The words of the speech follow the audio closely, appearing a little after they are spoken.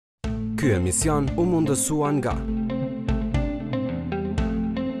Ky emision u mundësua nga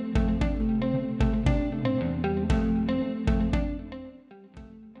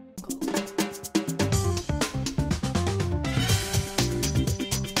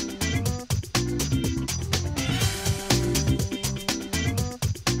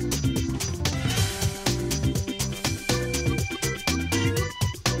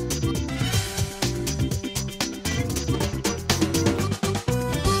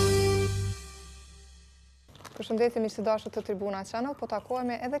Përshëndetje miq të dashur të Tribuna Channel, po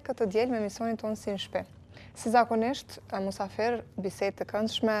takohemi edhe këtë diel me emisionin tonë si nShpi. Si zakonisht, musafir, bisedë të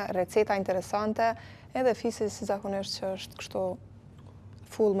këndshme, receta interesante, edhe fisi si zakonisht që është kështu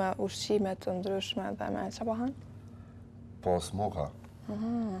full me ushqime të ndryshme dhe me çfarë han? Po smoka.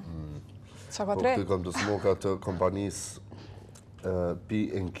 Çka tre? Po kam të smoka të kompanisë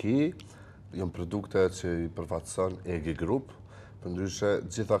P&K, janë produkte që i përfaqëson EG Group. Përndryshe,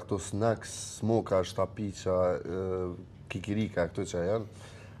 gjitha këto snacks, smoka, shtapiqa, kikirika, këto që janë,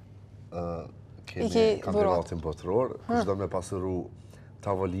 kemi kampionatin botëror, kushdo me pasëru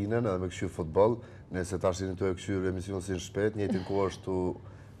tavolinën edhe me këshy futbol, nëse tash jeni të e këshyr emision si nShpi, njëjtin kohë është tu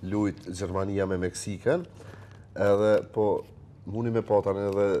lujt Gjermania me Meksikën, edhe po muni me patan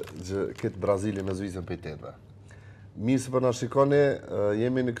edhe këtë Brazili me Zvicën për i tetëve. Mirë se për na shikoni,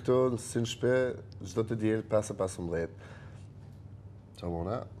 jemi në këto në si nShpi, çdo të diel 5:15.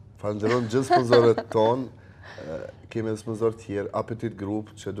 Falenderojmë gjithë sponsorët tonë, kemi edhe sponsorë tjerë, Apetit Group,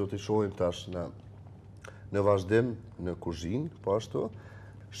 që do t'i shohim tash në vazhdim, në kuzhinë, po ashtu.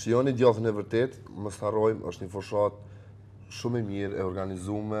 Shijoni djathën e vërtet, mos harrojmë, është një fushat shumë e mirë, e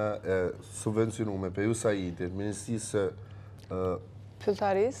organizume, e subvencionume, për ju sa itit, Ministrisë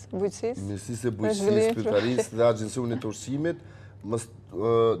Pylltarisë, Bujqësisë. Ministrisë e Bujqësisë, Pylltarisë dhe Agjensiunit të Ushqimit,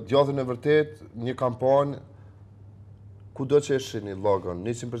 djathën e vërtet, një kampanjë, kudo që e shini logon,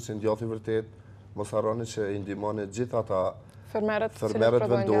 100% djathë i vërtet, mos harroni që i ndihmoni gjithë ata fermerët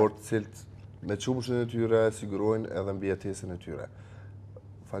vendor, cilët me qumshin e tyre sigurojnë edhe mbijetesën e tyre.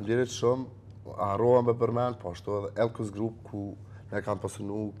 Faleminderit shumë, harrova me përmend, po ashtu edhe Elkos Group ku ne kam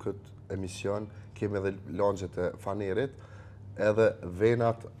pasunu këtë emision, kemi edhe lanxhet e fanerit, edhe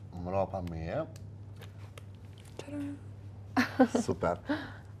venat mrapa meje. Super.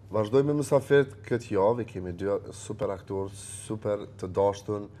 Vazhdojmë me mësafirt këtë javë, kemi dy super aktorë, super të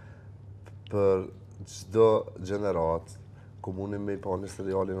dashtun për çdo gjenerat, ku mundin me i pa një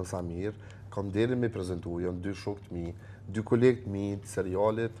serialin në Samir, kam deri me i prezentu, janë dy shokë të mi, dy kolegë të mi të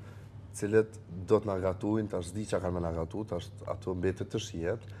serialit, cilët do të nga gatuin, tash di që kanë me nga gatu, tash ato mbetet të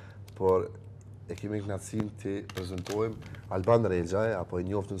shijet, por e kemi knatësin të prezentojmë Alban Rexhaj, apo i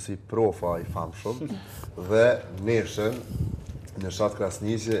njoftën si profa i famshëm, dhe Neshën, Neshat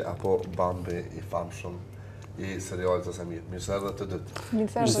Krasniqi apo Bambi i famshëm i serialit të Samir. Mirë se erdhët të dytë.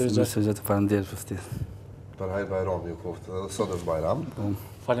 Mirë se gjithë falenderoj për ftesë. Për hajr Bajram ju koftë, edhe sot është Bajram.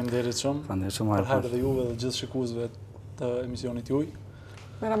 Faleminderit shumë. Faleminderit shumë për hajr edhe juve dhe gjithë shikuesve të emisionit juaj.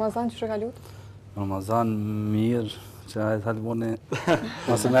 Me Ramazan që ka lutë? Ramazan mirë, që ai talboni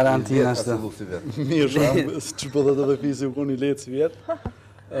mos e merr antin ashtu. Mirë shumë, që po thotë edhe fisi u koni lehtë si vjet.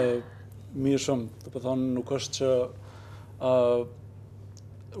 Mirë shumë, do të thonë nuk është që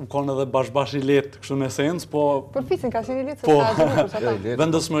u konë edhe bashkë i letë kështu në esencë, po... Për fisin ka qenë i letë, se ka gjurë për qëta.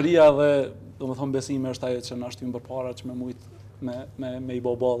 Vendosmëria dhe, do më thonë, besime është ajo që në ashtim për para, që me mujtë me i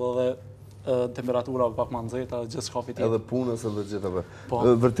bobalë dhe temperatura pak ma nxehta, gjithë shkafi tjetë. Edhe punës edhe gjithave.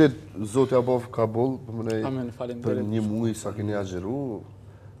 Vërtet, Zoti Abov ka boll, për një muj sa keni agjeru,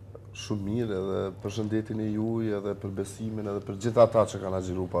 shumë mirë edhe për shëndetin e juj, edhe për besimin, edhe për gjithë ata që kanë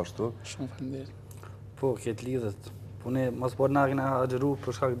agjeru pashtu. Shumë faleminderit. Po, këtë lidhët. Po ne mos po na kena agjeru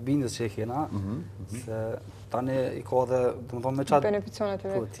për shkak të bindjes që e kena, se tani i ka dhe, do të thonë me çat beneficionet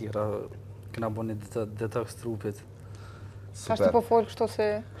e vet. Po tjera kena bënë detox trupit. Tash ti po fol kështu se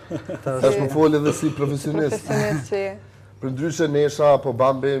tash po fol edhe si profesionist. Profesionist që je. Përndryshe Nesha apo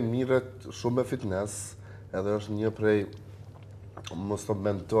Bambi mirret shumë me fitness, edhe është një prej mos të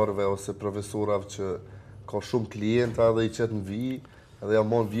mentorëve ose profesorave që ka shumë klienta dhe i qet në vijë. Edhe jam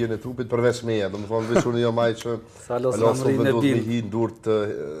mon vijën e trupit përveç meja, do më thonë veç unë jam aj që alasë vendos me hi në dur të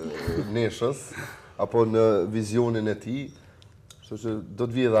Neshës, apo në vizionin e ti, që do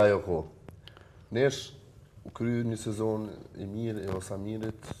të vijë dhe ajo ko. Nesh u kryu një sezon i mirë, e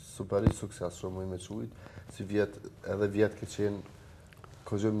Osamirit, super i sukses shumë me qujt, si vjetë, edhe vjetë ke qenë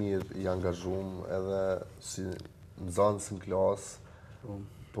këgjë mirë i angazhum, edhe si në zanë si në klasë,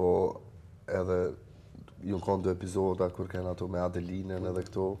 po edhe ju në konë 2 epizoda kur kënë ato me Adelinën edhe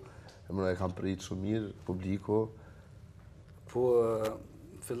këto, e më në e kam prit shumë mirë, publiko. Po,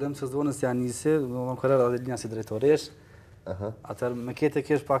 fillim sezonës janë njësi, do më kërër Adelina si drejtoresh, Atëherë me kete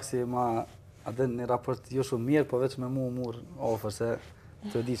kesh pak si ma atë një raport jo shumë mirë, po veç me mu mur ofër se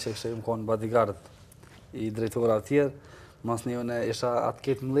të di që kështë më konë bodyguard i drejtora tjerë, mas një unë isha atë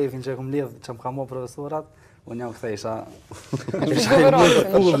ketë mlevin që e këmë ledhë që më ka mo profesorat, unë jam këthe isha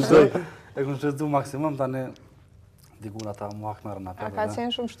e këmë shërdu maksimum, tani dikur ata mu akmerë në A ka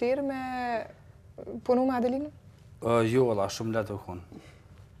qenë shumë shtirë me punu me Adelinën? Jo, alla, shumë letë u konë.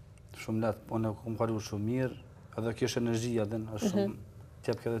 Shumë letë, unë e këmë kalu shumë mirë, edhe kjo është energjia dhe është shumë,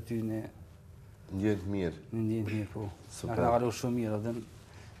 tjep këtë ty një Ndjenë mirë. Në ndjenë mirë, po. Nga këna kalu shumë mirë, edhe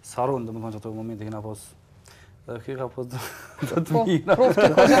saron dhe më thonë që ato momente këna pos, dhe kjo ka pos të mira. Po, profti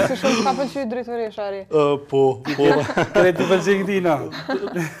koja që shumë ka pëlqy drejtoresh, Ari? Po. Kreti pëlqy këtina.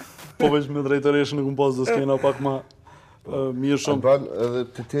 Po veç me drejtoresh nuk më pas dhe s'kena pak ma mirë shumë. Alban, edhe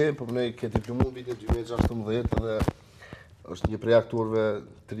të te, po mënej ke diplomu në vitin 2016 edhe është një prej aktorëve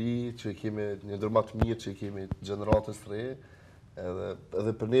të ri që kemi një ndër të mirë që kemi gjeneratës të re,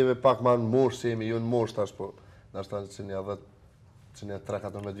 edhe për neve pak ma në mosh që jemi, jo në mosh tash, po nashta që një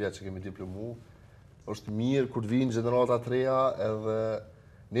 3-14 vjetë që kemi diplomu, është mirë kur vinë gjeneratat të reja edhe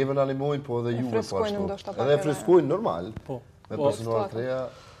neve në animojnë, po edhe juve po ashtu. Edhe e freskojnë normal, me personalet të reja.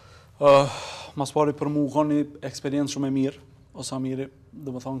 Mas pari për mu ka një eksperiencë shumë e mirë, ose mirë,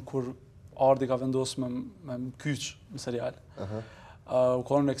 dhe më thonë kur Ardi ka vendosë me më kyç në serial. U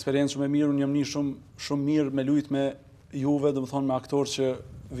ka një eksperiencë shumë e mirë, unë jam një shumë mirë me lujt me juve, dhe më thonë me aktorë që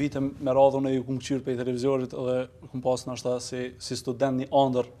vite me radhën e ju këmë këqyrë për televiziorit edhe këmë pasë në ashta si student një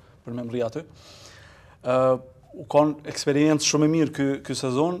andër për me mri aty. U ka një eksperiencë shumë e mirë ky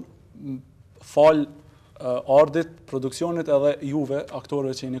sezon, falë Ardit, produksionit edhe juve,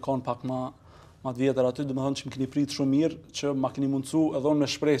 aktorëve që jeni kanë pak ma të vjetër aty, dhe më thënë që më keni pritë shumë mirë, që ma keni mundësu edhe me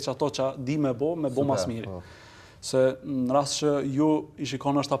shprejh që ato që di me bo mas mirë. Se në rast që ju ishi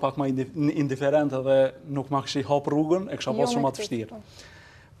kanë është pak ma indiferent edhe nuk ma këshi hapë rrugën, e kësha pas shumë atë fështirë.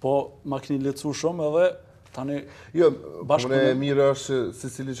 Po ma keni letësu shumë edhe tani bashkë... Jo, e mirë është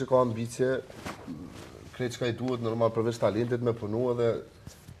se cili që ka ambicje, krejt që ka i duhet normal përveç talentit me punu edhe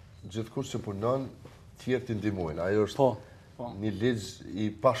gjithkush që punon, tjerë t'i ndimojnë. Ajo është një ligj i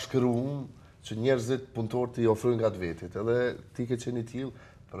pashkëruar që njerëzit punëtor t'i ofrojnë nga të vetit. Edhe ti ke qenë i tillë,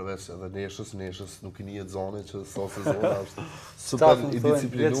 përveç edhe neshës nuk i një zone që sa sezona është super i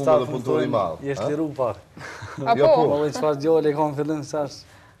disciplinuar dhe punëtor i madh. Jesh liru pak. Jo po. Po çfarë djole kam fillim sash.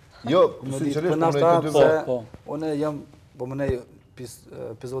 Jo, sinqerisht unë jam po më nej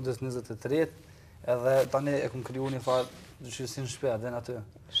episodës 23 edhe tani e kam kriju një farë dyshim shpe edhe në aty.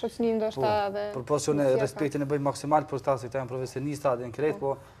 Shoqëni ndoshta edhe. Për posë unë respektin e bëj maksimal për ta se këta janë profesionista edhe në krejt,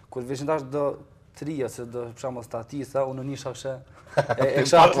 po kur vishin tash do trija se do shamo statista, unë nisha këshe e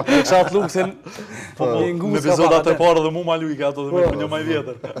kisha atë luksin një ngusë. Në epizodat e parë dhe mu ma lujke ato dhe me një maj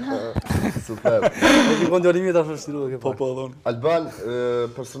vjetër. Super. E ki kondjonimi ta shështiru dhe ke pak. Alban,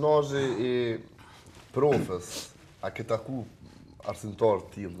 personazhi i profës, a ke taku arsimtar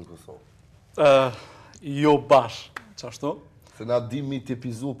t'il në Kosovë? Jo bash, qashtu? Se na dimi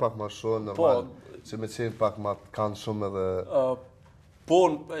t'ipizu pak ma shumë, normal, që me qenë pak ma kanë shumë edhe... Po,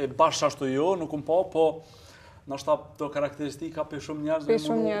 bash qashtu jo, nuk më po nashta të karakteristika për shumë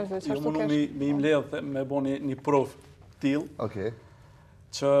njerëzve, jo mundu me im ledhë me bo një prof t'il,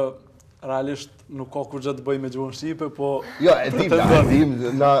 që realisht nuk ka kur gjë të bëj me gjuhën shqipe, po... Jo,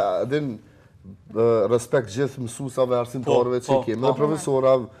 na edhim respekt gjithë mësusave arsimtarëve që kemi, dhe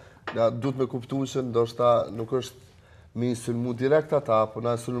profesorave, duhet me kuptu që ndoshta nuk është me insulmu direkt ata, po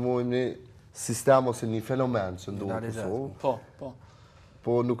na insulmojmë një sistem ose një fenomen që ndohë në Kosovë.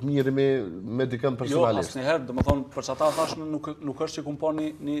 Po nuk mirë me dikën personalisht. Jo, asnjëherë, dhe më thonë, për që ata thash nuk është që kumë po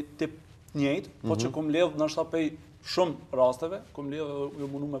një tip njëjtë, po që kumë ledhë nështë pej shumë rasteve, kumë ledhë dhe ju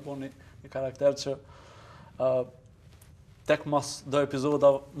mundu me po një karakter që tek mas do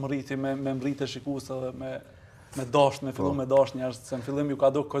epizoda më rriti me mrite shikusë dhe me dasht, me fillu me dasht njerës, se në fillim ju ka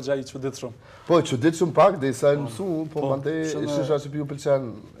do këgja i qëdit shumë. Po, qëdit shumë pak, dhe i sa e mësu, po mante ishisha që pju pëlqen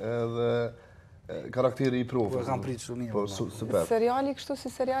edhe karakteri i profës. Po, kam pritë shumë një. Po, super. Seriali kështu si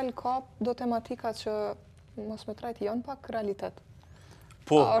serial ka do tematika që mos me trajti janë pak realitet.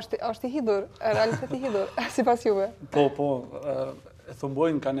 Po. Është i hidhur, realitet i hidhur, si pas juve. Po, e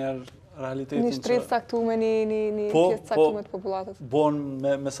thëmbojnë ka njerë realitetin që... Një shtret saktume, një pjesë saktume të populatës. Bon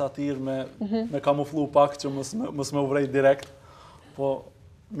me satir, me kamuflu pak që mos me uvrejt direkt, po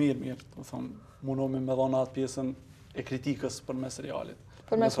mirë, të thonë, mundohemi me dhona atë pjesën e kritikës për me serialit.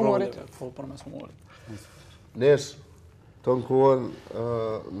 Për mes humorit. Po, për mes humorit. Nesh, të në kohën,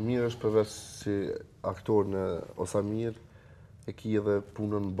 mirë është përveç si aktor në Osamir, e ki edhe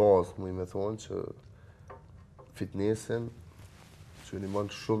punën bazë, mu i me thonë, që fitnessin, që një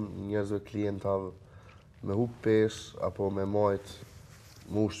mënë shumë njerëzve klientave me hup pesh, apo me majt,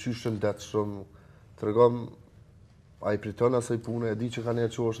 me ushqy shëndetshëm, tregom, a i priton asaj pune, e di që ka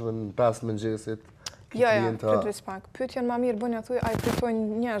njerë që është edhe në 5 mëngjesit, Ja, pritris pak. Pyetjen ma mirë bënja thuj, a i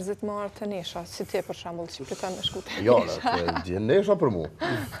pritojnë njerëzit më arë të nesha, si ti për shambull që priton me shku të nesha. Ja, gjenë nesha për mu.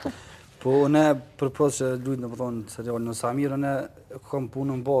 Po, ne përpos që lujtë në pëthonë serialin në Samir, ne kom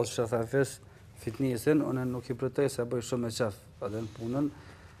punën bazë që the fish, fitnessin, unë nuk i pritoj se bëj shumë me qef edhe në punën,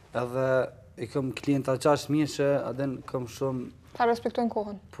 edhe i kom klienta qash mirë që edhe kom shumë... Ta respektojnë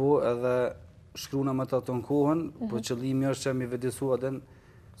kohën? Po, edhe shkruna me të në kohën, po qëllimi është që mi vedisu edhe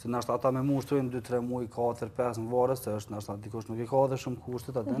se nështë ata me mu shtojnë 2-3 muaj, 4-5 në varës, se është nështë dikush nuk i ka dhe shumë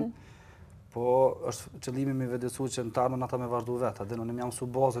kushtet atë. Po është qëllimi me vedisu që në tarmën ata me vazhdu vetë, atë unë jam su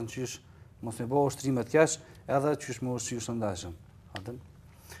bazën qysh mos me bëhë ushtrimet kesh, edhe qysh me ushqy shëndeshëm.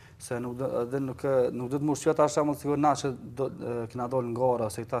 Se nuk do të më ushqy ata shemull sigur na që kina dalë nga gara,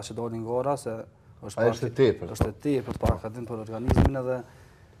 se këta që dalë nga gara, se është tepër. Është tepër pak atë për organizmin edhe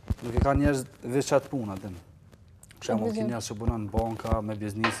nuk i ka njerëz veç qatë punë atë. Shemull ki njerëz që punon në banka, me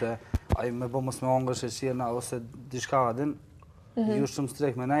biznise, a i me bo mos me angër sheqirna ose diçka adin, ju shumë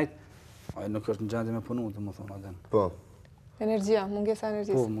strek me nejt, a i nuk është në gjendje me punu, të më thonë adin. Po. Energjia, mungesa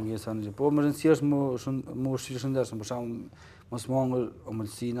energjisë. Po, mungesa energjisë. Po, më rëndësi është më ushqy shëndeshëm, për shemull mos me angër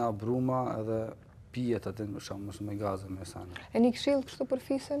omëlsina, bruma edhe pijet adin, për shemull mos me gaze, me sanë. E një këshill kështu për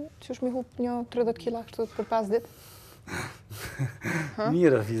fisin, që është mi hup një 30 kila kështu për 5 ditë?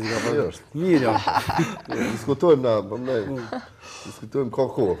 Mirë fizika, po është. Mirë. Diskutojmë na, po ne. Diskutojmë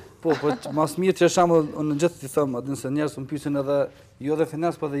kohë. Po, mas mirë që shembull në gjithë ti them, atë se njerëz më pyesin edhe jo dhe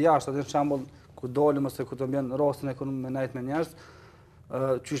finans, po edhe jashtë, atë shembull ku dalim ose ku të mbien rastin e ekonomi me nejt me njerëz,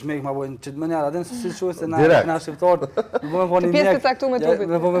 qysh me ma bojnë që të më njerë, atë si shohin se na shqiptar, më bëmë voni mjek.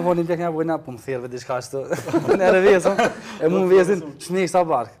 Me bëmë voni mjek nga bojna, po më therrve diçka ashtu. Në revizën, e mu më vezin shnik sa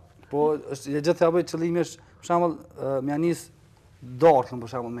bark. Po është gjithë ja bëj qëllimi është për shembull më nis darkën për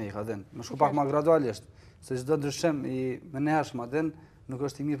shembull me ikë, më shku pak më gradualisht, se çdo ndryshim i menahershëm atë nuk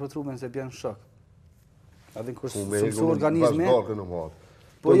është i mirë për trupin se bën shok. Atë kur sulsu organizmi.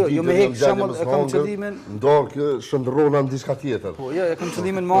 Po jo me hek shembull e kam qëllimin ndarkë shndrrona në diçka tjetër. Po jo, e kam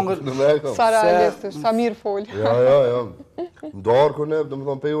qëllimin mangër. Sa realistisht, sa mirë fol. Jo. Ndarkën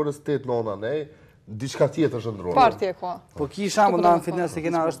domethënë pe orës 8-9 ne diçka tjetër shndrrona. Partje ka. Po ki shembull në fitness e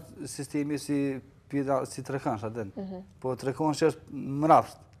kena është sistemi si trekansh atë. Po trekansh është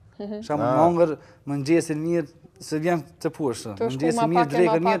mrapsht. Shembull mangër mëngjesin mirë se vjen të pushë. Mëngjesin mirë,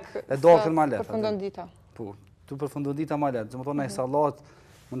 drekën mirë e darkën më lehtë. Përfundon dita. Po, tu përfundon dita më lehtë. Domethënë ai sallat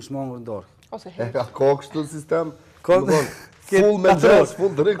mund të shmangër darkë. Ose herë. Ka kështu sistem. Full me dress,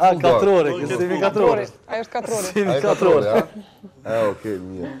 full drejt, full dark. 4 orë, sistemi 4 orë. Ai është 4 orë. Sistemi 4 orë. Okej,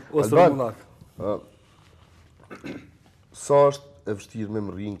 mirë. Alban, sa është e vështirë me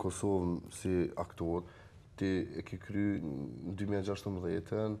më rrinë Kosovën si aktor, ti e ke kry në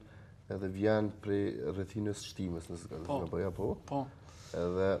 2016 edhe vjen prej rrethinës shtimes, nëse ka të bëja po? Po.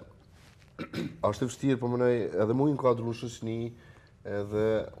 Edhe është e vështirë, po mënoj, edhe mu i nënkadru në shoqëni, edhe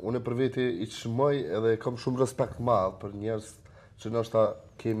unë për veti i çmoj edhe kam shumë respekt madh për njerëz që nështë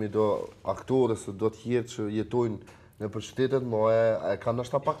kemi do aktore se do tjerë që jetojnë në për qytetet mëdha, e ka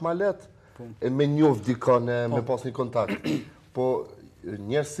nështë pak ma letë. E me njoft dikon, me pas një kontakt. Po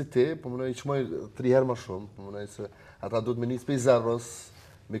njerëz si ti, po mënoj i çmoj 3 herë më shumë, po mënoj se ata duhet me nis prej zeros,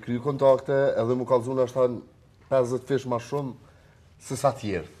 me kryu kontakte, edhe mu kallzu nështë 50 fish më shumë se sa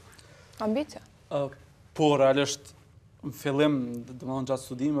tjerë. Ambicja? Po, realisht, në fillim, domethënë gjatë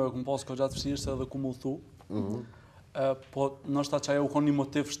studimeve, kom pas ka gjatë vështirëse edhe ku mu thu. Po, nështë që ajo u kon një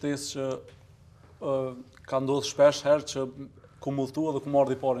motiv shtesë që ka ndodhë shpesh herë që ku mu thu edhe ku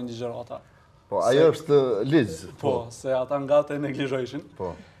marrë i pare një gjërata. Po, ajo është ligjë. Po, se ata nga të e neglizhojshin.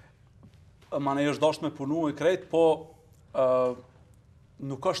 Po. Mane është dasht me punu e krejt, po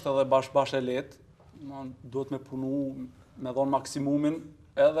nuk është edhe bash e letë. Duhet me punu, me dhonë maksimumin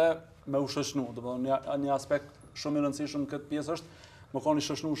edhe me u shoqënu. Një aspekt shumë i rëndësishëm këtë pjesë është më ka një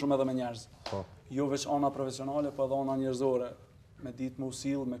shoqënu shumë edhe me njerëz. Jo veç ana profesionale, po edhe ana njerëzore. Me ditë me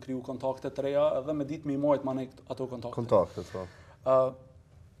usill, me kriju kontakte të reja, edhe me ditë me i majt manej ato kontakte. Kontaktet, po.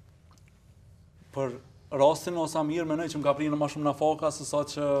 Për rastin o Samir, menoj që më ka prinë më shumë në faka se sa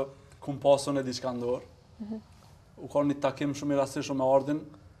që kum pasun e diçka ndorë. U ka një takim shumë i rastishëm me Ardin,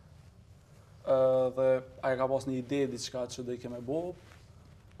 dhe aja ka pas një ide diçka që dhe i keme bo,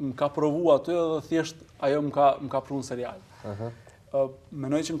 më ka provu aty edhe thjesht ajo më ka pru në serial.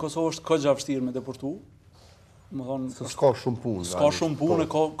 Menoj që në Kosovë është këgja vështirë me deportu. Se s'ka shumë punë. S'ka shumë punë,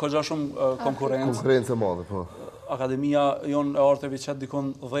 këgja shumë konkurencë. Konkurencë e madhe, po. Akademia jonë e arteve qëtë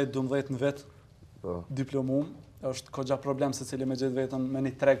dikon 10-12 në vetë diplomum, është kogja problem se cili me gjithë vetën me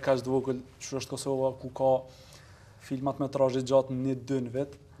një treg kaq të vogël që është Kosova ku ka filmat metrazhe gjatë 1-2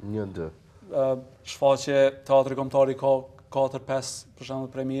 vjet. 1-2. Shfaqje teatri kombëtar ka 4-5 për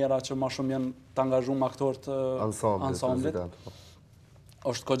shembull premiera që më shumë janë të angazhuar aktorë të ansamblit.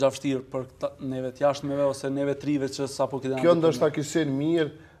 Është kogja vështirë për neve të jashtëmeve ose neve trive që sapo këtë. Kjo ndoshta kishte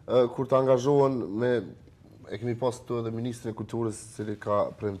mirë kur të angazhohen me e kemi pas këtu edhe ministrin e kulturës i cili ka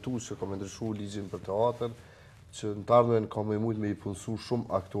premtuar se ka më ndryshuar ligjin për teatr, që në të ardhmen ka më shumë me i punësu shumë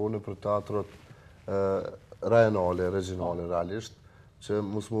aktorë për teatrot rajonale, regionale realisht, që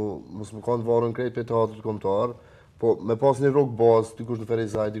mos më kanë varur krejt për teatrit kombëtar, po me pas një rrugë bazë, dikush në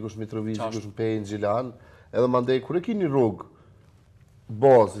Ferizaj, dikush në Mitrovic, dikush në Pejnë, Gjilan, edhe mandej kur e ki një rrugë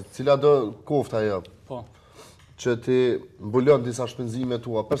bazë, cila do kofta ajo. Po. Që ti mbulon disa shpenzime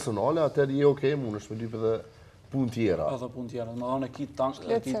tua personale, atëherë je okay, mundesh me lyp edhe punë tjera. Edhe punë tjera, domethënë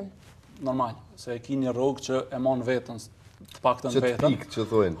e ki normal, se e ki një rrugë që e mon vetën, të paktën vetën. Që pikë, që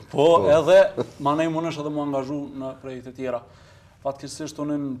thojnë. Po, edhe manej mundesh edhe mu angazhu në projekte tjera. Fatkeqësisht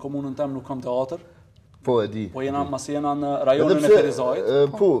unë në komunën tem nuk kam teatr. Po, e di. Po jena në rajonin e Ferizajit.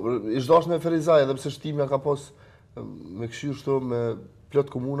 Po, ish dash me Ferizaj, edhe pse shtimja ka pas me këshirë shto me plot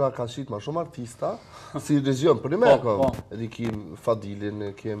komuna ka shit ma shumë artista, si region, për një me kam. Edhe kem Fadilin,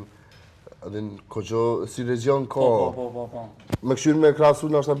 kem edhe në Kogjo, si region ka. Po. Me këshirë me krasu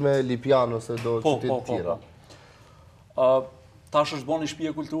në ashtat me Lipjan ose do qytet tjera. Tash është bon një shtëpi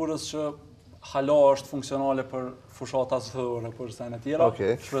e kulturës që hala është funksionale për fushata zëdhore, për sene tjera.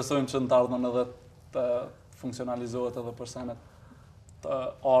 Shpresojmë që në të ardhmen edhe të funksionalizohet edhe për senet të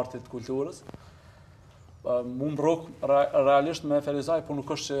artit kulturës. Mu më brok realisht me Ferizaj, po nuk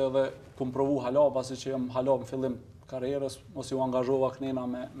është që edhe ku më provu hala, pasi që jem hala në fillim karierës, mos ju angazhova kënena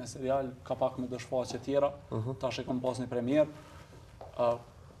me serial, ka pak me dëshfaqe tjera, tash e kom pas një premier.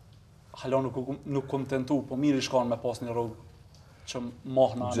 Hala nuk kom tentu, po mirë i shkon me pas një rrugë që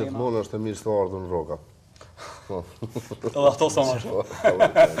mohë në anena. Gjithmonë është e mirë së ardhë në rroga. Edhe ato sa më shumë.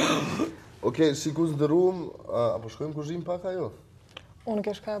 Okej, si ku zdërum, apo shkojmë kuzhinë pak ajo? Unë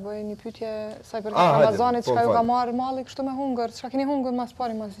kesh ka bëj një pyetje saj për Ramazanit, çka ju ka marrë malli kështu me hungër, çka keni hungër mas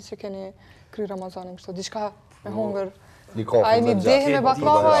pari masi që keni kry Ramazanin kështu, diçka me hungër. A jeni dehe me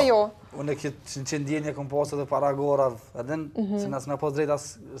baklava ajo? Unë këtë që ndjenje kom pas edhe para gorav, edhin, se nësë nga pas drejt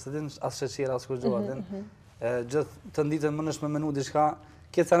as sheqera, as kur gjoha, edhin. Gjithë të nditën më nëshme menu diçka,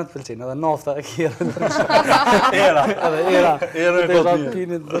 këtë sa në të pëlqenë, edhe nafta e kjerë. Era. Edhe e këtë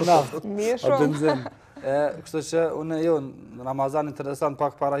pinit dhe naftë. Mirë shumë. Kështu që unë në Ramazan interesant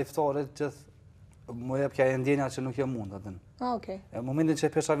pak para iftarit, gjithë mu jep kja e ndjenja që nuk jam mund, edhin. Okej. Në momentin që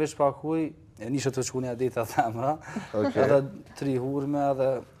e pesha veç pak huj, nishë të shkuni a ditë të themra, edhe 3 hurme,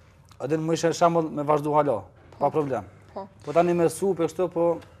 edhe më ishe shambull me vazhdu hala, pa problem. Po tani me supe kështu,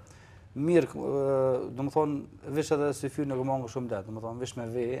 po mirë, do më thonë, vish edhe si fyrë në këmongë shumë letë, do më thonë, vish me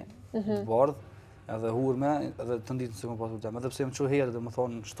vejë, të bardhë, edhe hurme, edhe të nditën se më pas problem. Edhe pse më që herë, do më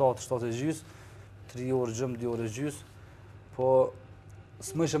thonë, 7 e gjys, 3 orë gjëmë, 2 orë gjys, po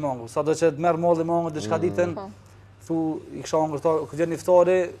s'më ishe mongë. Sa do që të merë molli mongë, dhe shka ditën, thu, i kësha mongë, këtë gjenë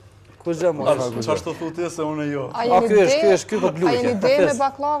iftari, ku gjëmë? Qa është të thuti se unë e jo? A jeni ide me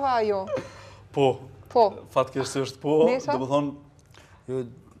baklava a jo? Po. Po. Fatkesisht po, do më thonë...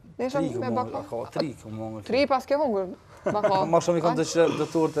 Neshat me baklava? 3 këmongë. 3 pas ke hungër baklava? Ma shumë i kom të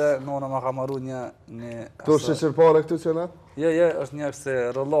turte, nona ma ka maru një... Këto është sheqerpare këtu që na? Je, është një kështë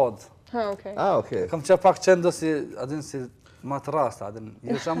rolad. Okej. Kam që pak qenë si, adin si matë rasta, adin.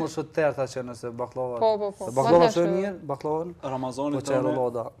 Je shamu shumë tërta që nëse baklava... Po. Baklava që e mirë, baklavën? Ramazanit po që e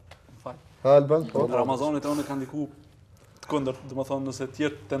rolada. Alban, po. Ramazanit e unë kanë diku të këndër, dhe më thonë nëse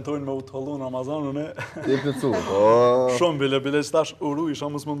tjetë tentojnë me u të hallu në Ramazanun e... Ti e pëtësu, po... Shumë bile që tash uru isha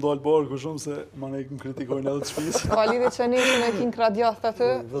mësë më ndalë barku shumë se ma ne më kritikojnë edhe të shpisë. Ka lidhe që ne që me kinë kradjath të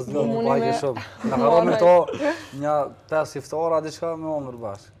të... Vëzdonë, pake shumë. Në haron me to një 5 iftara, diçka me omër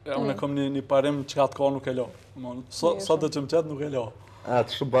bashkë. Unë e kom një parim që ka të ka nuk e lo. Sa dhe që më qëtë nuk e lo.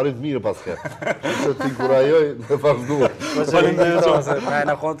 Të shumë parim të mirë pas ke. Që ti kurajoj me vazhduar. Parim dhe e qëse,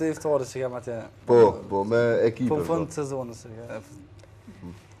 në konë të iftare që kem atje. Po, me ekipën. Po fund të sezonës.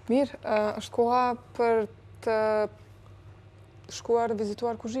 Mirë, është koha për të shkuar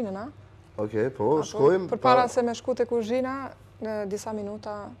vizituar kuzhinën, a? Okej, po, shkojmë... Për para se me shku të kuzhina, në disa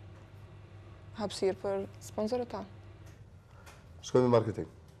minuta hapësirë për sponsorët ta. Shkojmë në marketing.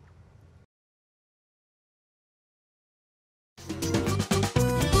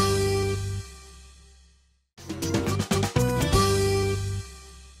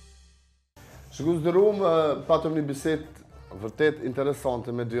 Shikun zdërum, patëm një biset vërtet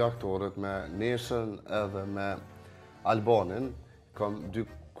interesante me 2 aktorët, me Neshën edhe me Albanin. Kam 2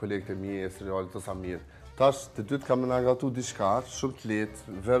 kolegët e mi e serialit të Samir. Tash të dytë kam na gatu diçka shumë të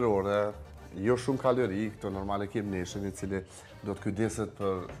lehtë, verore, jo shumë kalori, këto normale kem neshën i cili do të kujdeset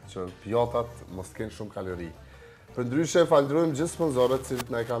për që pjatat mos të kenë shumë kalori. Përndryshe falenderojmë gjithë sponsorët që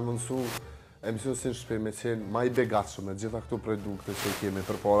na kanë mundsuar emisioni si nShpi me qenë më i begatshëm me gjitha këto produkte që kemi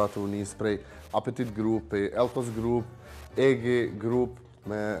përpara të unis prej Appetit Group, Elkos Group, Ege Group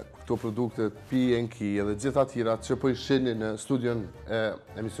me këto produkte P&K edhe gjitha tjera që po i shihni në studion e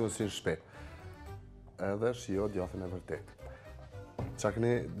emisionit si nShpi. Edhe shijo djathën e vërtet. Qa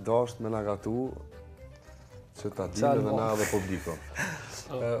këni dasht me nga gatu që ta dinë edhe na dhe publiko.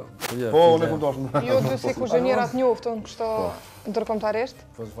 Po, unë e ku dasht me. Jo, dy si kuzhinierat njoftën, kështu ndërkombëtarisht.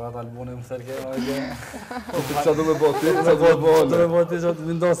 Po çfarë Albani më thërë kjo? Qa do me bo ti, qa do me bo Do me bo ti që të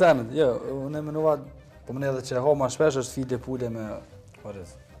vendosë anët. Jo, unë e menova, po më edhe që ha ma shpesh është file pule me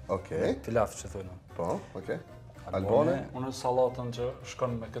orez. Okej. Pilaf që thujnë. Po, okej. Albane? Unë salatën që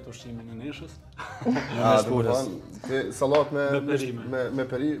shkon me këtë ushqimin e neshës. Salat me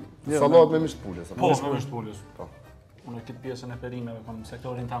peri, salat me misht pulës. Po, me misht pulës. Unë këtë pjesën e perimeve, kom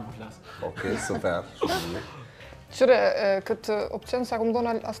sektorin tam për flasë. Okej, super. Qëre, këtë opcion sa kom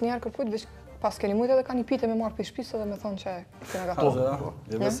donë asnjëherë kërkujt, veç pas keni mujtë edhe ka një pite me marrë për shpisë dhe me thonë që kena gatu.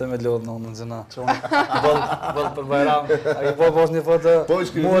 Jo bëse me lodhë në unë gjëna. Që unë bëllë për Bajram, a ki po një foto,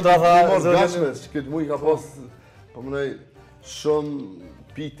 muë të tha... Po, gashme, që këtë muj ka pas, po mënej, shumë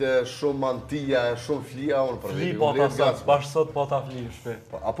pite, shumë mantija, shumë flia, unë për veti. Fli po ta sot, bashkë sot po ta fli shpe.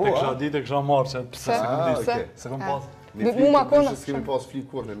 Apo, a? Kësha ditë e kësha marrë që pëse se kom pas. Në fli, përshë s'kemi pas fli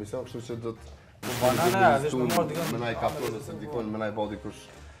kur në emision, kështu që do të... Me naj kaptonë, se dikon, me naj bodi kush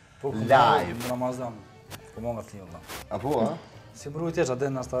live. Në Ramazan, po më nga fli, Allah. Apo, a? Si më rujt esh,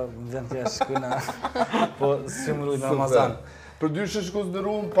 adhe nështë ta më vend kesh, këna, po si më rujt në Ramazan. Për dyshë që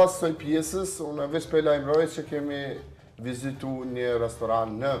konsideruam pas soj pjesës, unë veç për lajmëroj që kemi vizitu një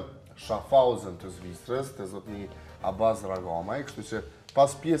restoran në Schaffhausen të Zvistrës, të zotni Abazi Ragamaj, kështu që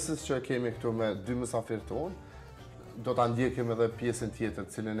pas pjesës që kemi këtu me dy mësafirë tonë, do të ndjekim edhe pjesën tjetër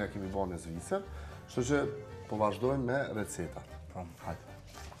cilën e kemi bërë në Zvicër, kështu që po vazhdojmë me recetat. Po, hajde.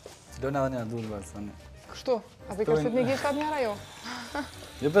 Dojnë edhe një duhet vërë, së një. Kështu, a për kërshit një gishat njëra jo?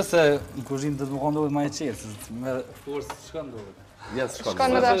 Jo pëse në kuzhinë të të më kondohet ma e qelë, se me forës shkën dohet. Yes,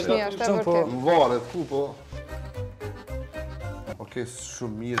 shkën me dash një, është e vërtet. Më varet, ku po? Okej,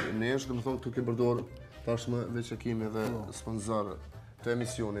 shumë mirë nesh, dhe më thonë këtu ke përdorë tashmë veç e kemi edhe sponsor të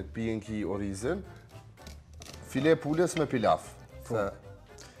emisionit P&K Orizen, file pulës me pilaf.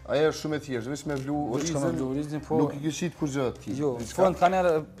 Aja është shumë e thjeshtë, veç me vlu Orizen, nuk i këshit kur gjë të Jo, fond ka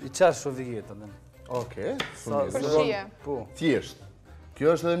njerë i qeshë shumë vigetë. Okej, shumë mirë. Përshije. Thjeshtë. Kjo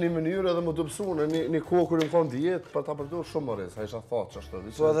është edhe një mënyrë edhe më të pësu, në një kohë kërë më thonë dietë, për ta përdojë shumë orez, a isha thatë që ashtë të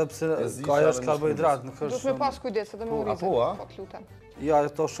po edhe pëse ka ajo është karbohidrat, nuk është shumë... Du të me pas kujdes edhe me Orizen, po të lutem. Ja,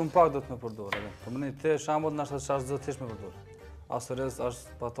 to shumë pak do të me përdojë. Po më një të shambot në ashtë që do të tish me përdojë. Asë orez është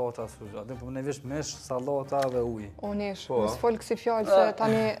patata, atë po më një vish mesh, salata dhe uj. O nesh, mësë folë kësi fjallë se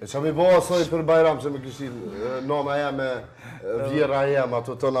tani... E që mi bo asoj për Bajram që me këshin, nona jeme, vjera jeme,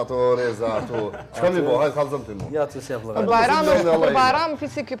 ato tënë ato oreza, ato... Që ka mi bo, hajtë kalëzëm të mu. Ja, të si e Për Bajram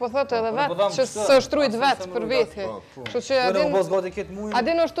fisik i po thëtë edhe vetë, që së shtrujt vetë për vetë. Kështu që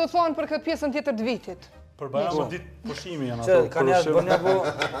adin është të thonë për këtë pjesën tjetër të vitit. Për Bajram është ditë pushimi janë ato. Ka njerë,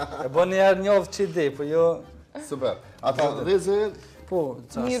 e bo njerë njovë që ide, po jo... Super. Ata dheze... Po,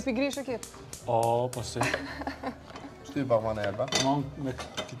 qas... Mirë për grishë kjetë? O, po si. Shtyr pak ma në erba. Me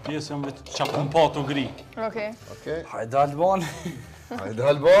këtë pjesë jam vetë qa pun pa të gri. Okej. Hajde Albani. Hajde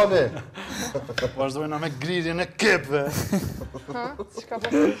Albani. Vazhdojna me grirjen e kepve. Ha? Qka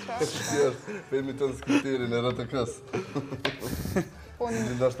po të qa? Fejmi të në skriterin e RTK-s.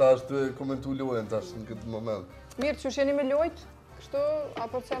 Ndashta është të komentu lojën tash në këtë moment. Mirë, që sheni me lojt? Kështu,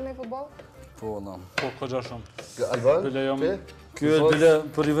 apo të në i futbol? Po, no. Po, këgja shumë. Alban? Kjo e bile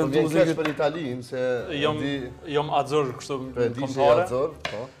për i venduzin këtë... Vjen për Italinë, se... Jom adzor kështu në kontare.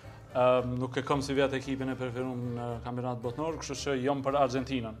 Nuk e kam si vjetë ekipin e preferum në kampionat botnor, kështu që jom për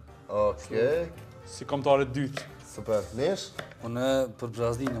Argentinën. Okej. Si kontare dytë. Super. Nesh? Unë për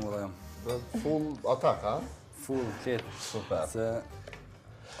Brazilinë më dhe jam. Full atak, ha? Full, kletë. Super.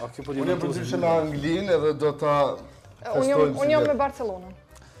 Unë jam përdyshë në Anglinë edhe do ta festojmë si Unë jam me Barcelonën.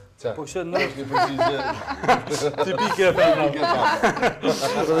 Po kështë në është një përgjigje... Tipike e femna. Do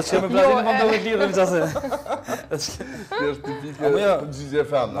të që me Brazilinë më ndove lirë në qase. Kjo është tipike përgjigje e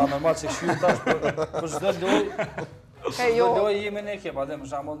femna. Na, normal që këshu tash për shdo loj... Shdo loj jemi në ekip, adhe më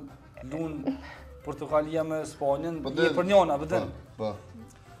shamon lunë Portugalia me Spanjën, je për njona, pëtën. Po.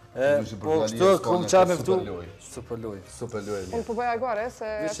 Po kështë këmë qa me këtu... Super loj. Super loj. Unë po bëja gare se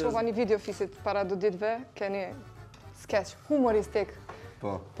qova një video fisit para do ditëve, keni sketch humoristik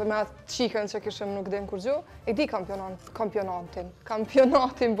Po. Për me atë qikën që kishëm nuk din kur gjo, e di kampionatin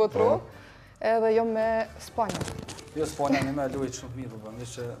botror, edhe jo me Spanja. Jo, Spanja një me lujtë shumë mirë, po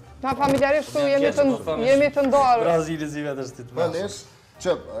që... Na familjarisht tu jemi të ndarë. Brazili zi vetë është ti të Nesh,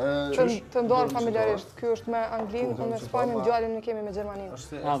 që... Të ndarë familjarisht. Ky është me Anglinë, unë me Spanjën, djalin në kemi me Gjermaninë.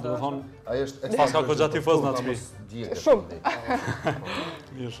 Do të thonë... Aja është... Pas ka këgja tifoz në atë shpi. Shumë.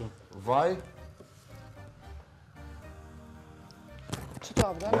 Mirë shumë. Vaj. Që të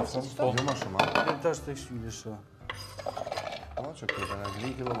abda, në që të? Jo ma shumë. Të është të kështu shë. Po, që këtë në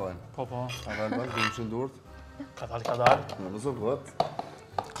griki dhe lojnë. Po. A dhe alban, këmë që ndurët. Kadal. Në mësë gëtë.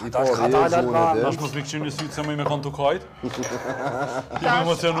 Kadal, nash mos mi këqim një sytë se më i me konë të kajtë. Ime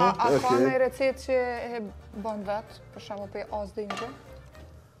emocionu. A ka në recet që e bën vetë, për shamu për asë dhe një?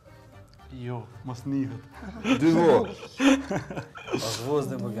 Jo, mos nihet. Dy vo. Asë vëzë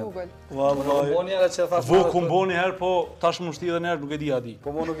dhe më gëtë. Google. Vo ku mboni herë, po tash më shti edhe njerë nuk e di adi. Po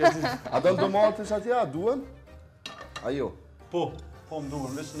më nuk e di. A do në domatis atja, duen? A jo? Po më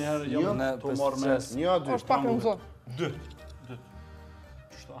duhen, veç njerë jam Ne të marrë me... Një a dy. është pak në zonë. Dë.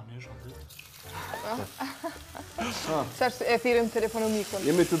 Qështë a një shumë? Sërë e thirim telefonomikun.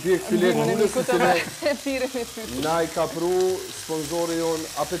 Jemi të pjekë filet hullës, si ne... E thirim e ty. Na i ka pru sponsori jonë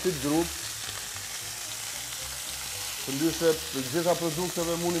Apetit Group. Të ndyshe gjitha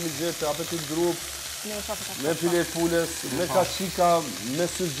produkteve mundi mi gjithë Apetit Group, me filet pulles, me kashika, me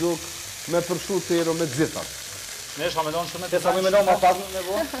syzgjok, me përshutero, me gjithat. Nesh ka me donë shumë e Sa me menon ma pak me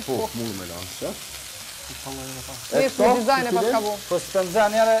bo? Po, mu me lanë, që? Nesh me dizajn e pas ka bo. Po së të nëzën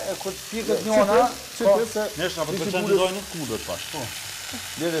njëre, kur të pikët njona... Nesh nga për të përqen dizajnë? Kudët pash, po.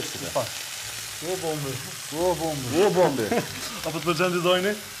 Lere shqyre. O bombe. O bombe. A për të përqen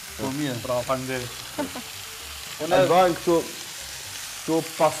dizajnë? Po mirë. Pra, falimderi. Albajnë këto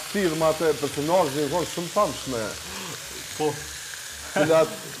pas firma të personazhe në konë shumë famshme. Po.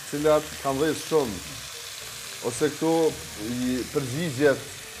 Cilat kanë dhejtë shumë. Ose këto përgjigjet.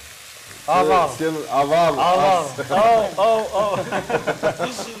 Avar.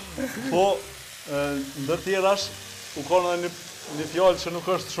 Po, ndër tjerash, u konë edhe një fjallë që nuk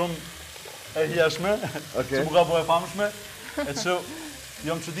është shumë e hjeshme, që mu ka po e famshme, e që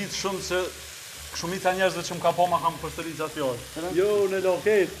jam që ditë shumë që shumica njerëzve që më ka po ma kam përstëri qatë fjallë. Jo, në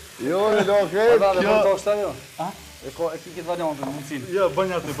loket. Alban, dhe për të është jo? E ki këtë variantën, mundësin. Jo,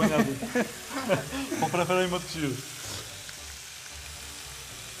 bënjati. Po preferoj më të këshirë.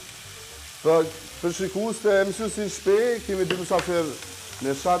 Për shikus të Emisioni nShpi, kemi dy musafir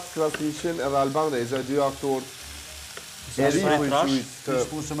Neshat Krasniqin edhe Alban Rexhaj, dy aktor e ri për i qujtë të...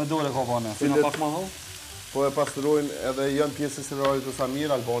 Shpunë që me dole ka pone. Fina pak ma dhëllë? Po e pasërojnë edhe janë pjesë e serialit të Samir,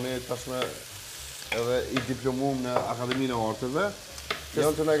 Albani tashme edhe i diplomum në Akademinë e Arteve.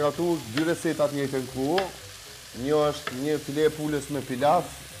 Janë të negatu dy resetat njëjtë në kohë. Një është një file pulles me pilaf,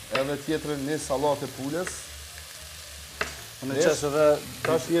 edhe tjetërën një salat e pulles. Në qesë edhe...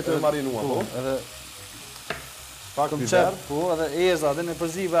 Tash tjetër e marinua, po? Edhe... Pak Këm biber. qepë, po, edhe eza, edhe në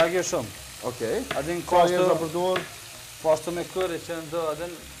përzive a gje shumë. Okej. Edhe në Ka jeza përdor? pastë me kërë që ndë, edhe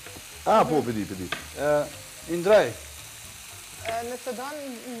në... A, po, pëdi. Indrej. Nëse donë,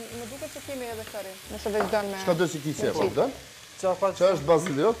 më duke që kemi edhe këri. Nëse veç donë me... Shka do që ki qepë, dënë? Që është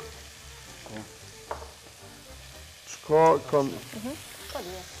baziliok? Shka kam...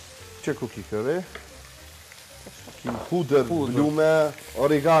 Që ku ki këri? Ki puder, blume,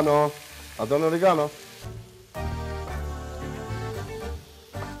 oregano. A donë oregano?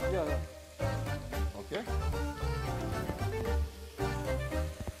 Okej.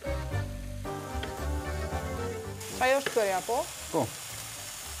 Ajo është kërja, po? Po.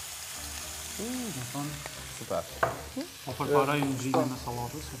 Super. Po përparaj në gjinën me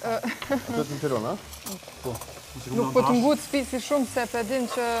salatës. Ato të në tiron, a? Po. Nuk po të mbutë spisi shumë se për din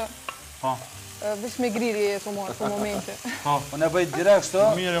që Po. vish me griri e të marë për momente. Po ne bëjt direkt shto.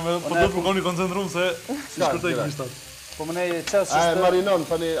 Mirë, po do të përkoni koncentrum se si shkërtej kishtat. Po më ne qesë A e shto. marinon,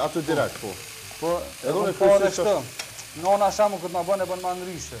 tani ato direkt, po. Po, Edhe unë edhe e po edhe kryesisht shto. Nona shamu këtë ma bën e bën ma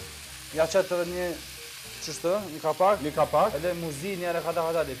ndryshe. Ja qëtë edhe një qështë, një kapak. Një kapak? Edhe muzi njëre kata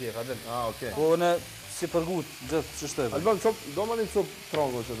dhe pjeka, dhe. A, okej. Po në si përgut gjithë qështë e bën. Alban, do ma një cop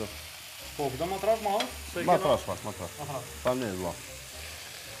trongo që të. Po, këta ma trash ma hëllë? Ma trash pak, ma trash. Pa një zlo.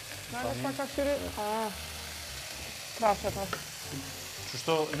 Në në shpa ka këshyri... Trashe pas.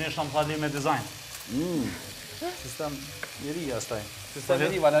 Qështu ne sham thali me dizajn. Sistem njëri ashtaj. Sistem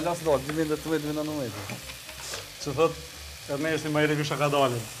njëri, va në lasë do, 2018-2019. Që thot, Ernesti ma i rekusha ka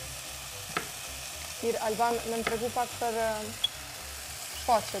dalin. Mirë, Alban, me më tregu pak për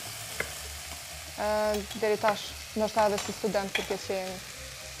shfaqet. Deri tash, nështë edhe si student kur ke qenë.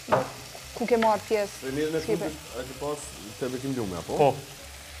 ku ke marrë pjesë? Premierën e fundit e ke pas te Bekim Lumi, apo? Po.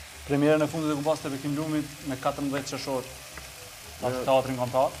 Premierën e fundit e ku pas te Bekim Lumit me 14 qershor. Atë teatrin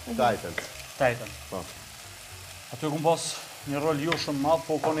kombëtar. Tajten. Po. Aty ku pas një rol jo shumë madh,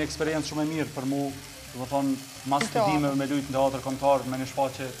 po ka një eksperiencë shumë e mirë për mu, do të thonë, mas studimeve me lujt në teatr kombëtar, me një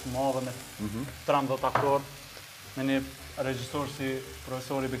shfaqje të madhe me 13 aktor, me një regjisor si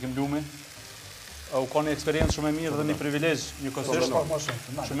profesori Bekim Lumi. U ka një eksperiencë shumë e mirë dhe një privilegj një kësisht,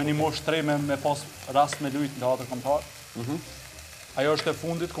 që me një moshë 3 me pas rast me lujt në teatr kombëtar. Ajo është e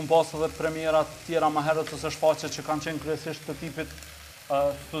fundit, ku pas edhe premierat tjera ma herët ose shfaqje që kanë qenë kryesisht të tipit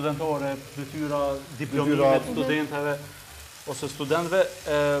studentore, detyra, diplomimet studenteve ose studentëve.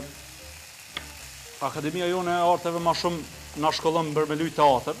 Akademia jone e arteve ma shumë na shkollon për me lujt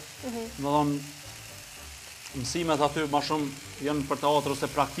teatr. Më thonë, mësimet aty ma shumë janë për teatr ose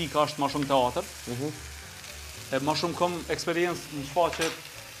praktika është ma shumë teatr. Ma shumë kom eksperiencë në shfaqjet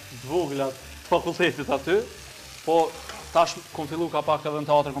të vogla të fakultetit aty, po tash kom fillu ka pak edhe në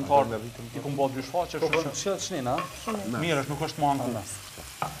teatr kombëtar, i kom bërë 2 shfaqje. Që shnina? Mirë është, nuk është më anku.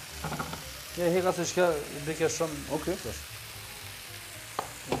 Heka se shka dhe ke shumë... Okej.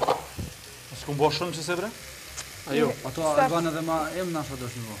 S'kom bërë shumë që se bre? Ajo. Ato Alban edhe ma em na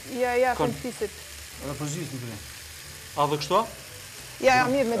shodosh në vo. Ja, për fisit. Edhe për gjithë në krej. A dhe kështu? Ja,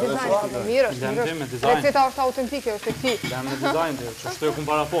 mirë, me dizajn, mirë është, mirë me është. dizajn. Receta është autentike, është e këti. Lem me dizajn dhe, që shtu e kum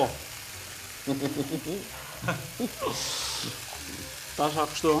para po. Tasha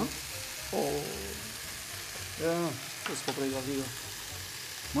kështu, ha? Ja, S'po prej ka video.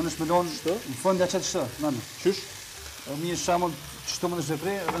 më në shmelon, në fund ja qëtë shtë, nënë. Qysh? Mi është shamull qështu më në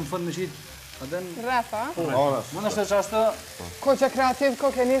shvepre, edhe në fund me qitë, edhe në... Rrefa. Më në shtë qashtë, Ko që kreativ,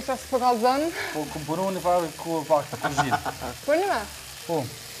 ko ke njështë asë për kalëzën. po këm punu një farë ku pak të kërgjit. Për një me? Po.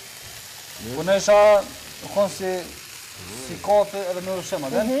 Po në isha, në konë si kafe edhe me rëshem,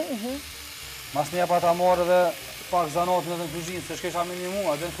 edhe? Mas një pa ta morë edhe pak zanotën edhe në kërgjit, se shkesha minimu,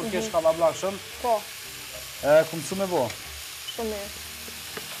 edhe në kur kesh ka la blak shumë. Po, Këmë su me bo. shumë mirë.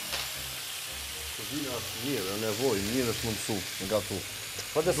 Kuzhina është mirë, e nevojë, mirë është më mësu, në gatu.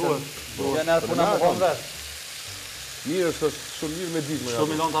 Po të se, janë edhe puna më konë vetë. Mirë është shumë mirë me ditë. Shumë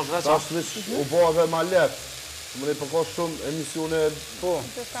milion tash veç. Tash veç u bo edhe ma letë. Më ne përka shumë emisione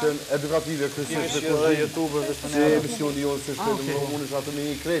që edukative, kërësisht Dhe YouTube dhe që emisioni jonë se shtë në mund është atë me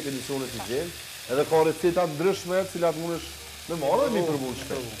një krejt emisione të gjenë. Edhe ka receta ndryshme, cilat mund është me marrë dhe mi përbull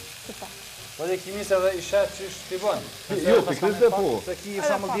shpejt. Po dhe kimi se dhe i shetë që ishtë t'i bënë. Jo, pikrisht dhe po. Se ki i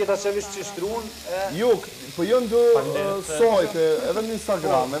shamull djeta që vishë që shtruun, Jo, po jënë dë sajte, edhe në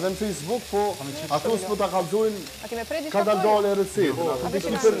Instagram, edhe në Facebook, po ato s'po ta kalzojnë A kime prej ka diska daldale resetë. Ato të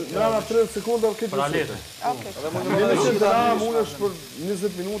ki për nërana 30 sekundar këtë Për resetë. alete. Okej. Në në që të ra mund është për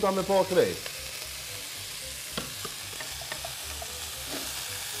 20 minuta me pa krejt.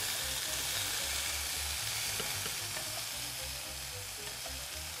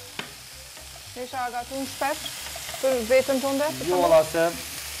 Nesha gatun shpesh për vetën tënde? Jo, alla se,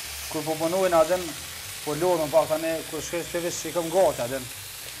 kur po punojnë adem, po lodhën pak tani, kur shkesh që vishë që i këm gati adem.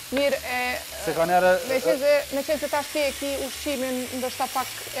 Mirë, Se ka nere... me qenë se tash ti e ki ushqimin ndoshta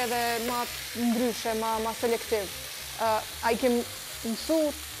pak edhe ma ndryshe, ma selektiv. A i kem mësu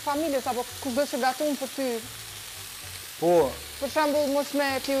familjes apo kushdo që gatun për ty? Po, Për shembull, mos me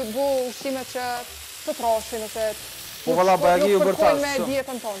ti bu ushqime që të trashin ose Po, valla, bagi ju bërtash, me shumë.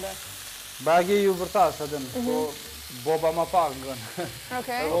 dietën tënde. bagi ju vërtash adem, po boba ma pak ngën.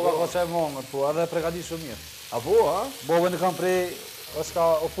 Okej. Boba ka qaj mongët, po edhe pregati shumë mirë. Apo, a? Boba në kam prej, është ka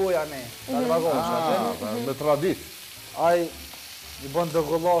opoja ne, të vagosh, adem. Me tradit. Ai i bën do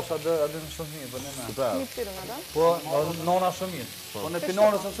gollash adem shumë mirë, bënë me. Super. Një pirën, a? Po, nona shumë mirë. Po në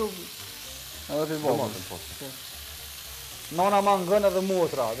pinonës në shumë, edhe të bobës. Nona ma ngën edhe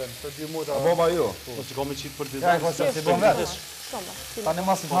motra, adem, të dy motra. Boba jo. Po që ka me qitë për Ja, dizajn. ko që si bën vetë. Shoma. Ta në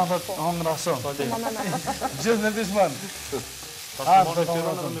masë të thënë të hëngra shumë. Gjithë në bishman. Ta të marrë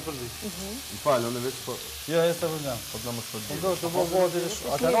piron edhe me përzi. Më falë, unë veç po... Jo, e së të vëndjam. Po të në më shpërdi. Do të bo godi,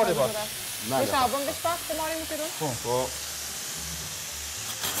 atë nori pak. Nesha, bëm veç pak të marim në pirën? Po,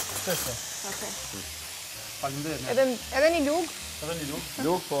 Qështë? Okej. Faleminderit. Edhe një lugë, Edhe një lukë.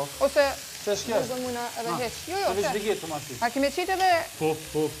 luk, po. ose Se shkjes? lugën mujna edhe heq. Jo, Se vishë se. digit të masi. A kime qitë edhe...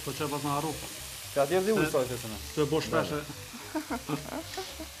 Po që pas në haru. Ka t'jevë di usoj të të në. Të e bo shpeshe.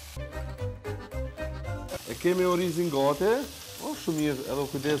 E kemi orizin gate, o shumë mirë edhe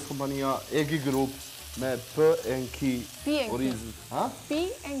kujdes kompania Egi Group me P&K P&K. orizin. Ha?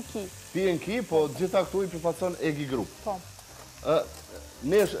 P&K. P&K, po gjitha këtu i përfaqëson Egi Group. Po.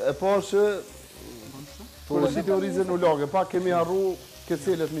 Nesh e pashë porositi orizin u lage, pa kemi arru këtë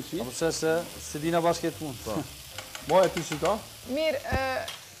celet mi qitë. Apo se si dina bashket punë. Ma e ti qita? Mirë,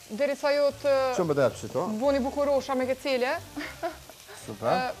 derisa ju të Që më depë që to? buni bukurosha me kecele.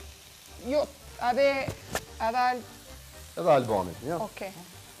 Super. Jo, edhe Edhe Albanit, ja. Okej.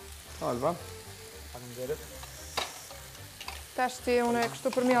 Alban. Faleminderit. Tash ti unë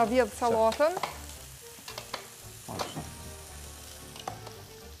kështu për mja vjedh salatën.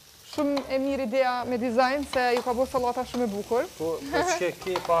 Shumë e mirë idea me dizajn, se ju ka bo salata shumë e bukur. Po që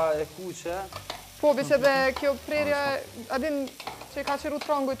kepa e kuqe. Po, veç edhe kjo prerja, adin që ka qiru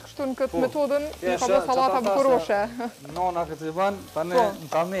trangujt kështu në këtë metodën, ju ka bo salata bukuroshe. Nona këtë i banë, tani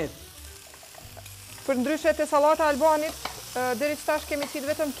në kamet. Për ndryshe të salata Albanit, deri që tash kemi qitë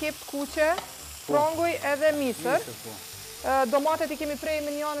vetëm kep kuqe, tranguj edhe misër. Domatet i kemi prej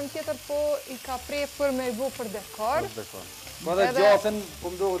me një anën tjetër, po i ka prej për me i bo për dekor. Po edhe gjathin,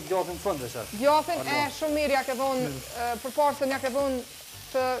 po mdohet gjathin fëndë e shatë. Gjathin e shumë mirë ja ke dhonë, për parsën ja ke dhonë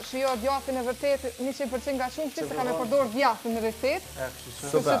të shijot gjathin e vërtet 100% nga qumëti, se ka me përdor gjathin në reset.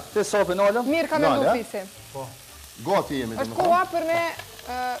 Super. Te sopin alëm? Mirë ka me ndu fisi. Gati jemi të Është koha për me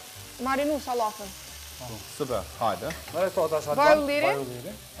marinu salatën. Super, hajde. Mërë këto ta shatë Vaj ulliri?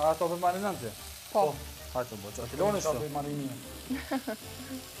 A to për marinën të? Po. Hajtë të bëqë, atiloni shtë.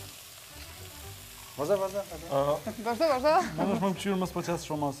 Vazhda. Vazhdo. Më është më këqyrë më s'poqes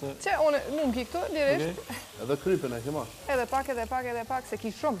shumë ase... Që, unë mund ki këtu, lirisht. Edhe krypën e kema. Edhe pak, se ki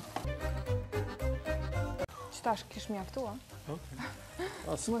shumë. Qëtash kish mjaftu, a?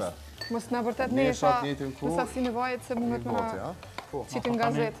 Super. Mos në vërtet nesha, njëjtin ku, mësa si nevajt se mundet me gati, na a? qitin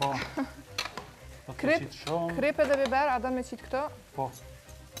gazet. Krip edhe biber, a dan me qit këto? Po.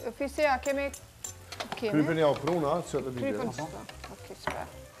 Fisi, a kemi... Krypën ja u pruna, që edhe biber. Krypën qëta. Okej, super.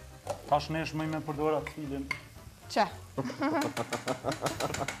 Tash nesh më me përdora të filin. Qa?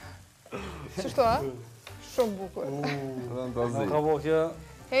 Qështu, a? Shumë bukur. Fantazi. Ka bo kjo...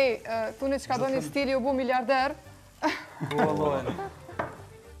 Hej, tuni që ka do një stili u bu miliarder.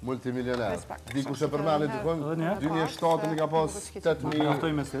 Multimilioner. Respekt. Dikush e përmeni dikon, 2007 ka pas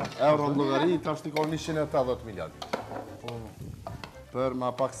 8.000 euro në llogari, tash ti ka 180 miliard. Për ma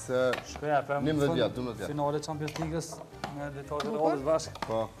pak se 11 vjetë, 12 vjetë. Finale Champions League-ës me detajët e orës bashkë.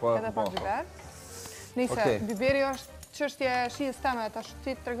 Po. Edhe pak biber. Nise, biberi është çështje shijes teme, tash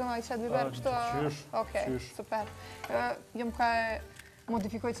ti të tregona i qëtë biber kështu... Okej, super. Jëm ka e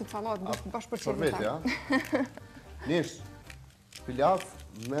modifikoj që të salat, bashkë për qëtë Shërbeti, ja? Nish, shpiljat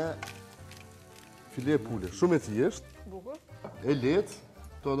me file pule. Shumë e thjesht, bukur. e letë,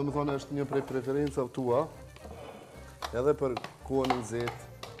 to do më thonë është një prej preferencave tua, edhe për kohën në zetë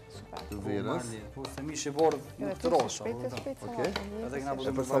të verës. Po se mi shqibor në të rosha. Shpejt Okej. salat.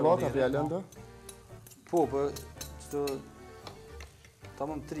 E për salata, për jalenda? Po, për qëtë... Ta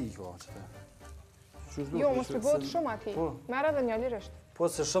më 3 ka qëtë. Jo, mos të bëhet shumë ati. Merë edhe një lirisht. Po,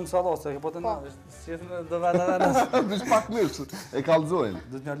 se shumë salat, se ke po të në... Si jetë në dëve Vish pak mirë, e kalzojnë.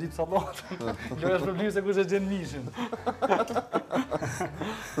 Dhe të një lipë salat. Kjo është problemi se kush e gjenë mishin.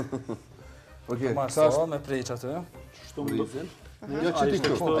 Okej, Marsa, me prejq atë. rizin. Jo, qëti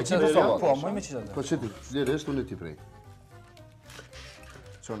këtu, e ki për salat. Po, më me qita dhe. Po qëti, lirisht, unë ti prej.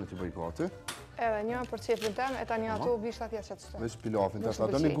 Qënë ti bëj gati. Edhe një për qefin tem, e ta një ato bishta tjetë që të shtë. Veç pilafin, të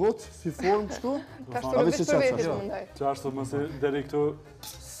do një gotë, si formë kështu? Ta shtë rëvish për vetit më ndaj. Që ashtu mëse deri këtu...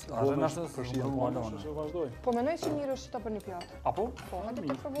 Arën ashtë për shia po alona. Vazhdoj. Po menoj që mirë është qëta për një pjatë. Apo? Po, hajde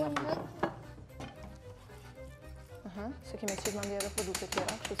të provojmë dhe. Se kemi qitë më ndje edhe produkte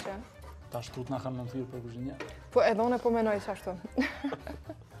tjera, kështu që... Ta shtut nga kanë në thirë për kuzhinja. Po edhe une po menoj që ashtu.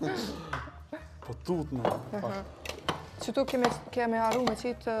 Po tut në... Qëtu kemi haru me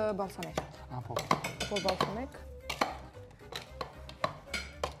qitë balsamik. Apo. Po balsamik.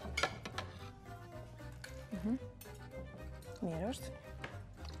 Mirë është.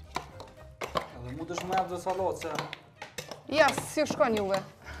 Edhe mu dëshmë me dhe salat, se... Ja, si u shkon juve.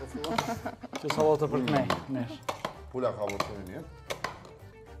 Që salatë për të nesh. Pula ka vërë një.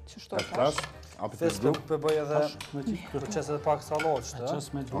 Që shto tash. Feske për bëj edhe... Për qesë edhe pak salat, qëtë.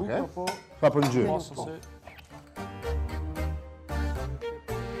 Qesë me gjurë, apo... Ka për në gjyrë. Pasë se...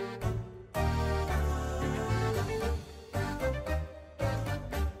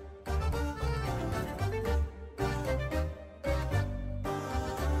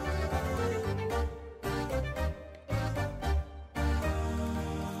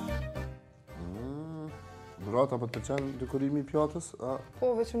 Durata për të përqenë dekorimi i pjatës? Po,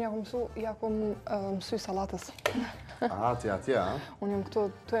 veç unë ja kom mësuj salatës. Atje, a? Unë jam këto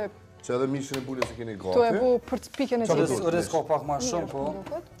të e... Që edhe mishin e buljes e keni gati? Të e bu për të pikën e qëtë. Rës ka pak ma shumë, po...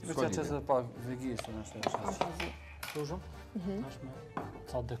 Mirë, Që qesë edhe pak vegisë, në shtë. Abazi. Që shumë? Nashme...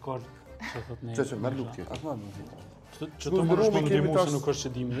 Ca dekor që thët ne... Që, merë nuk tjetë. Atë më nuk tjetë. Që të më nëshme në dimu se nuk është që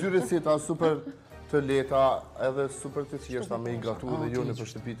dimi. 2 reseta super të leta edhe super të thjeshta me i gatu dhe jo në për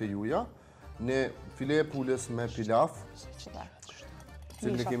shtëpitë e juja. Ne file e pulës me pilaf,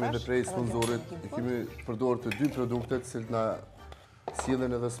 cilë ne kemi edhe prej sponsorit, kemi përdorë të 2 produktet cilë na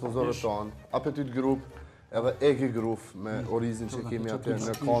sjellin edhe sponsorët tonë, Apetit Group edhe Egi Group me orizin që kemi atë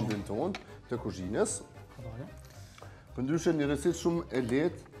në kondin tonë të kuzhinës. Përndryshe një recetë shumë e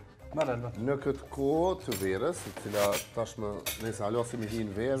lehtë në këtë kohë të verës, e cila tashmë nëse halosim i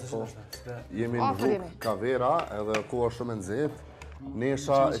hinë verë, po jemi në rrugë ka vera edhe koha shumë e nxehtë.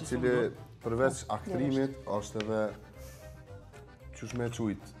 Nesha e cili përveç aktrimit është edhe qysh me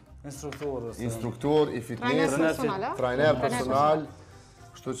qujtë. Instruktor i fitnessit, trajner personal,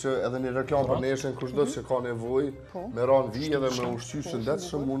 kështu që edhe një reklam për Neshën, kushdo që ka nevojë me ranë vijë edhe me ushqy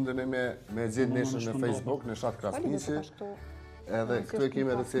shëndetshëm mundeni me gjetë Neshën në Facebook, Neshat Krasniqi. Edhe këtu e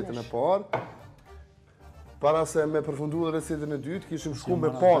kemi recetën e parë. Para se me përfundu dhe recetën e dytë, kishim shku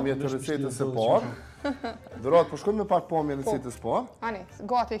me pamje të recetës e parë. Dhurat, po shkojmë me pak pamje recetës parë. Ani,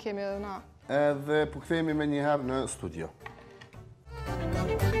 gati kemi edhe na. Edhe po kthehemi me njëherë në studio.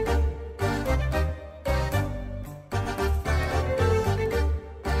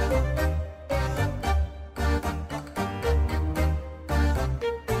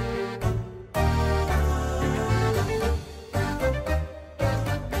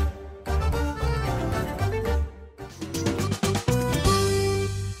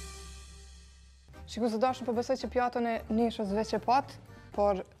 Shiku së dashën, po besoj që pjatën e Neshës veç e pat,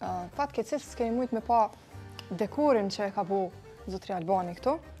 por fatkeqësisht s'kemi mujt me pa dekorin që e ka bu zotri Albani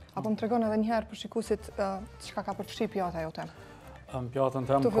këtu, apo më tregon edhe njëherë për shikuesit çka ka përfshi pjata jote. Pjatën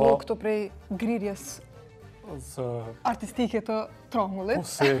tem Tu fillu këtu prej grirjes artistike të trongullit. Po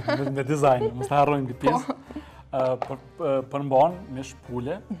si, me dizajn, mos të harrojmë këtë pjesë. Përmban me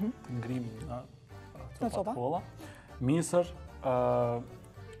shpule, të ngrim në copa, misër,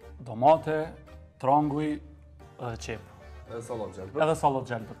 domate, tranguj edhe qepë. Edhe sallat gjelbër. Edhe sallat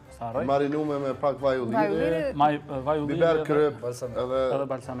gjelbër, sa harroj. Marinume me pak vaj ulliri, vaj ulliri biber kryp edhe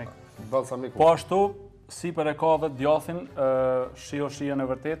balsamik. Balsamik. Po ashtu, si për e ka dhe djathin, shio në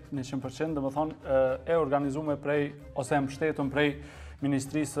vërtet, 100%, dhe më thonë, e organizume prej, ose e mbështetun prej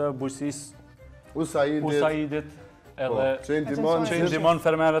Ministrisë Bujqësisë Usaidit, edhe që ndihmon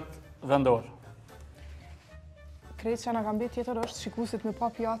fermerët vendor. Krejt që nga kam bit tjetër është shikuesit me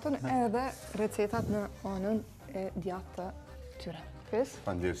pa pjatën edhe recetat në anën e djatë të tyre. Chris?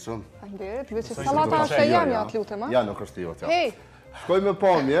 Faleminderit shumë. Faleminderit. Veç që sallata është e jam ja të lutem, a? Ja, nuk është jot, ja. Hej! Shkoj me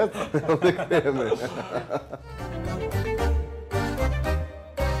pamjet dhe kthehemi.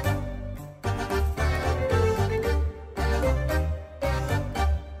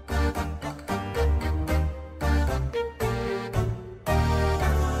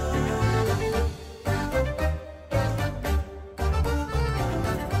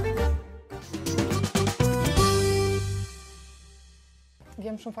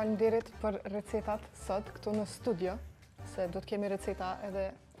 Jem shumë faleminderit për recetat sot këtu në studio, se do të kemi receta edhe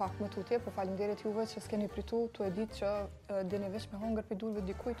pak më tutje, por faleminderit juve që s'keni pritu, tu e ditë që dini veç me hongër për dulve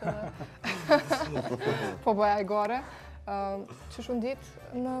dikujt edhe po bëja e gore. Që shumë ditë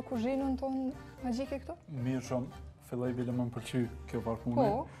në kuzhinën tonë magjike këtu? Mirë shumë, filloj bile më pëlqy kjo parpune.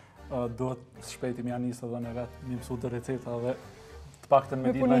 Do të shpejti mja nisë edhe në vetë, mi mësu të receta dhe të paktën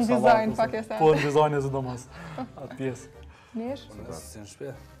me ditë me salat. Po në dizajn e zëdomos, atë pjesë. Nesh? Si nShpi.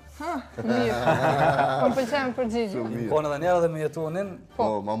 Ha, mirë. Po më pëlqen përgjigje. Po edhe njerë edhe me jetunin, Po,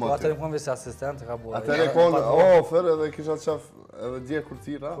 mama atër më konë si asistent e ka bua. Atër e konë ofer edhe kisha qaf edhe dje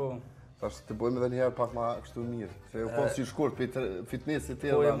kurtira. Tash të bojmë edhe njëherë pak ma kështu mirë. Se u konë si shkurt për fitnessit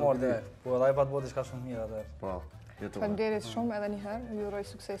të Po e morë dhe, po edhe a i patë bodi shka shumë mirë atër. Po, jetu. Faleminderit shumë edhe njëherë, ju uroj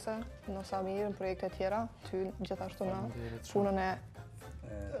suksese në sa mirë, në projekte tjera, ty gjithashtu në punën e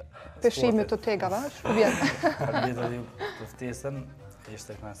peshimit të tegave, shku vjetë. Faleminderit ju për ftesën,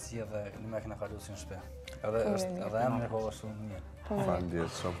 ishte kënaqësi edhe një me kena kalu si nShpi. Edhe emri po është shumë mirë.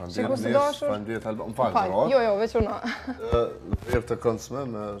 Faleminderit shumë, Shikues të dashur. Faleminderit Alban, më falë. Jo, veç una. Verë të këndshme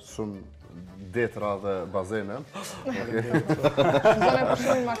me shumë detra dhe bazene. Zone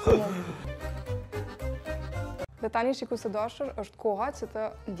pushimin maksimum. Dhe tani shikues të dashur, është koha që të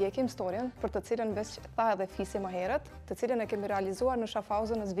ndjekim storien për të cilën veç tha edhe Fisi më herët, të cilën e kemi realizuar në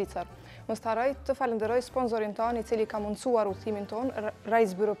Schaffhausen në Zvicër. Mos të harroj të falenderoj sponsorin tonë i cili ka mundësuar udhëtimin tonë,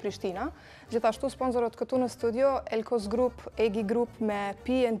 Reisbüro Prishtina. Gjithashtu sponsorët këtu në studio, Elkos Group, Egi Group me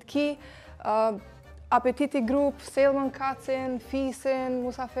P&K, Apetiti Group, Selman Kacin, Fisin,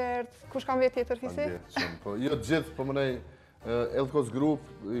 Musafert, kush kam vetë tjetër Fisi? Po, jo gjithë, po mënej, Elkos Group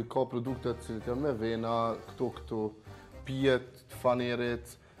ka produktet që janë me vena, këto, pijet,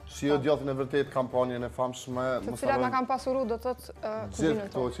 fanerit, Shio djallën e vërtet kampanjën e famshme. Të cilat na kanë pasuru do të thotë gjithë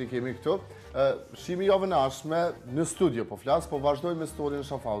këto që i kemi këtu. Shimi javën ashme në studio po flas, po vazhdoj me historinë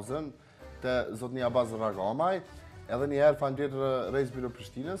Schaffhausen të zotni Abazi Ragamaj. Edhe njëherë faleminderit Rejs Biro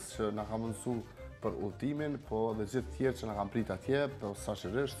Prishtinës që na ka mundësu për udhëtimin, po dhe gjithë tjerë që na kanë prit atje, po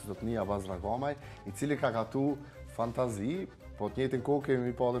sashërisht zotni Abazi Ragamaj, i cili ka gatu fantazi, po të njëjtën kohë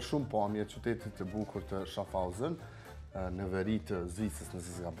kemi pa edhe shumë pamje të qytetit të bukur të Schaffhausen, në veri të Zvicrës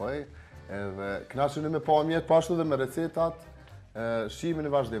nëse s'ka bëj, edhe kënaqemi me pamjet, po ashtu dhe me recetat, shimin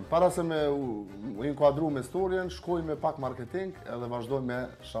e vazhdim. Para se me u inkuadru me historien, shkoj me pak marketing edhe vazhdoj me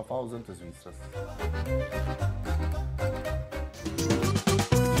Schaffhausen të Zvicrës.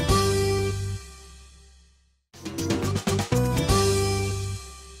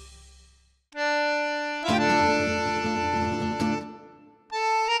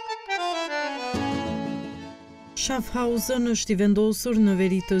 Schaffhausen është i vendosur në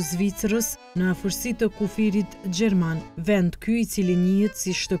veri të Zvicrës, në afërsi të kufirit gjerman, vend ky i cili njihet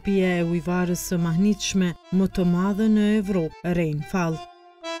si shtëpia e ujvarës së mahnitshme më të madhe në Evropë, Rheinfall.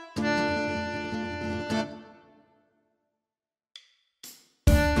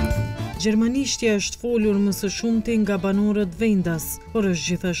 Gjermanishtja është folur më së shumti nga banorët vendas, por është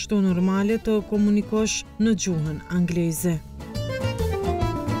gjithashtu normale të komunikosh në gjuhën angleze.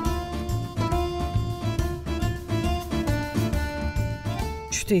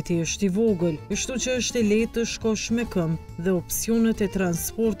 Qyteti është i vogël, kështu që është e lehtë të shkosh me këmbë dhe opsionet e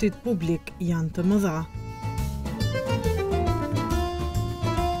transportit publik janë të mëdha.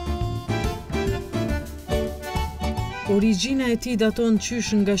 Origjina e tij daton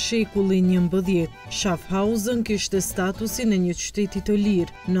qysh nga shekulli 11. Schaffhausen kishte statusin e një qyteti të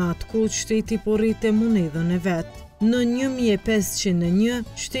lirë, në atë kohë qyteti po rrite monedhën e vet. Në 1501,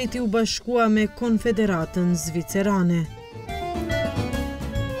 qyteti u bashkua me Konfederatën Zvicerane.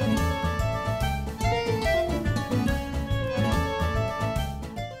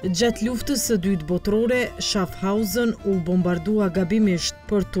 Gjatë luftës së dytë botërore, Schaffhausen u bombardua gabimisht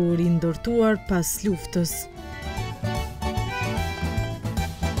për të rindërtuar pas luftës.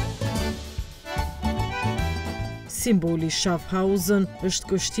 Simboli Schaffhausen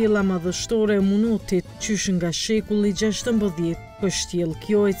është kështjella madhështore e Munotit, qysh nga shekulli 16, kështjellë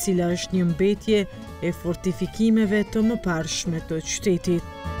kjo e cila është një mbetje e fortifikimeve të mëparshme të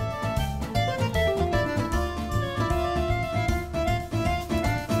qytetit.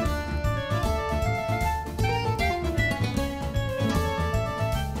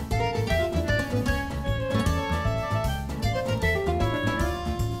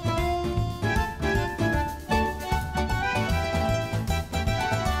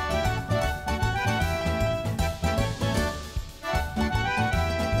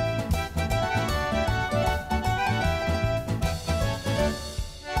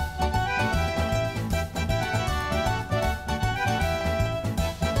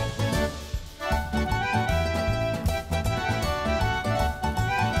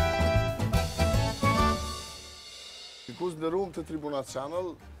 Në rrumë të Tribuna Channel,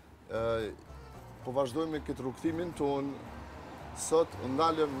 po vazhdojmë me këtë rrugtimin tonë, sot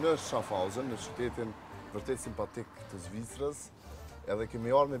ndalëm në Schaffhausen, në qytetin vërtet simpatik të Zvicrës, edhe kemi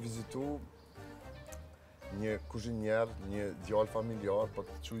ardhur me vizitu një kuzhinier, një djalë familjar, po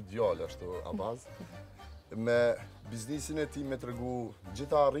të quaj djalë ashtu Abazi, me biznisin e tij me tregu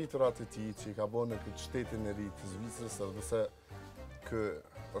gjitha arriturat e tij që i ka bërë në këtë shtetin e ri të Zvicrës, edhe se ky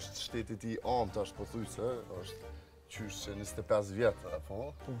është shteti i tij tash pothuajse, është qysh që 25 vjetë,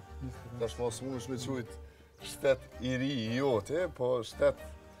 apo? Tash mos mundesh me qujt shtet i ri i jote, po shtet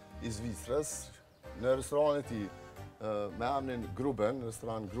i Zvicrës. Në restoranet i me emrin Gruben,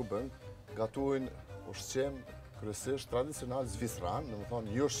 restoran Gruben, gatuajnë ushqim kryesisht tradicional zvicran,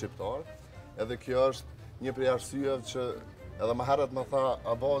 domethënë jo shqiptar. Edhe kjo është një prej arsyeve që edhe më herët më tha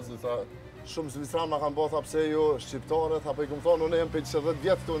Abazi, tha shumë zvicran ma kanë bërë, tha pse jo shqiptarët, apo i kam thonë unë jam për 10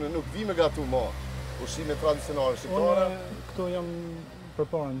 vjet këtu, unë nuk vi me gatu më. Ushqime tradicionale shqiptare. Këto jam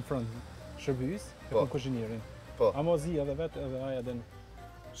përpara në front shërbys, e kom kuzhinierin. Abazi edhe vetë edhe aja edhe në...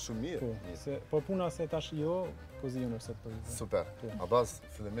 Shumë mirë. Po puna se tash jo, po zi unë rëset për vizë. Super. Abaz,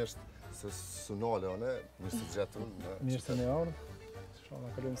 fillimisht se sunale one, mirë se gjetën. Mirë se në ardhë, shala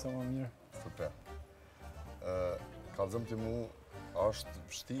kalojmë sa ma mirë. Super. Kalzëm të mu, është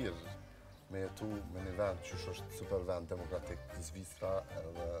vështirë me jetu me një vend që është super vend demokratik të Zvicra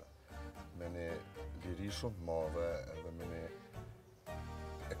edhe me një liri shumë madhe edhe me një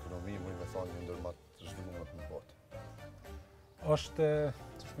ekonomi, më i me thonë, një ndër më të zhvillumet në botë. Është,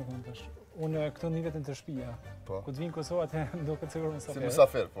 të shpekon tash, unë këto një vetën të shtëpia. Po. Ku të vinë Kosovë atë do këtë sigur mësafer. Si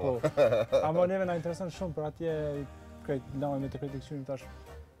mësafer, po. Ama neve na intereson shumë për atje lajme të krejtë këqyrim tash.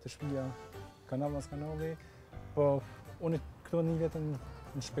 të shtëpia, kanal mas kanali, po unë këto një vetëm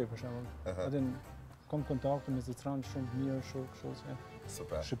në shtëpi për shembull. Atë kam kontakte me Zvicran shumë mirë, shumë kështu që.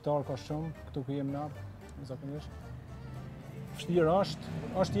 Super. Shqiptar ka shumë, këtu ku jem na, zakonisht. Vështirë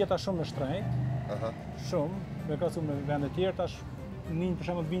është jeta shumë e shtrenjtë. Shumë, me krahasu me vende të tjera tash, nin për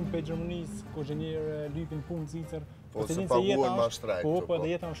shembull vinë pe Gjermanisë, kozhinierë, lypin punë Zvicër. Po se paguhen më shtrenjtë. Po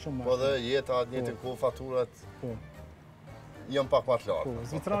dhe jeta është shumë më. Po dhe jeta atë njëjtën kohë faturat. Po. Jam pak më të lartë. Po,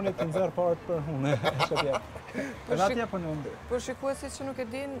 Zvicranit të nxjerr parët për unë, shtëpia. Edhe atje po në. Për shikuesit që nuk e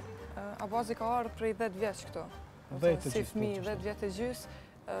din, Abazi ka ardhur prej 10 vjeç këto. Si fëmijë 10 vjet e gjys,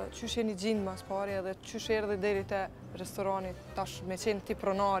 qysh jeni gjinë mas pari edhe qysh erdhi deri te restorani tash me qenë ti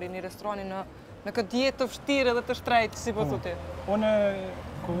pronari një restorani në këtë jetë të vështirë edhe të shtrejtë, si po thotë. Unë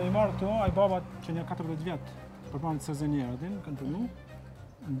kur i marr këtu, ai baba që një 14 vjet përpand sezonierë din, kanë punu.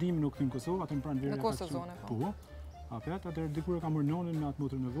 Ndihmë nuk në Kosovë, atë në pranë verë. Në kohë sezone po. Po. Atë dikur e kam marrë nonin me atë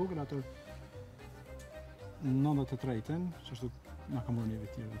motorin e vogël, atë 93-ën, çështë na ka marrë një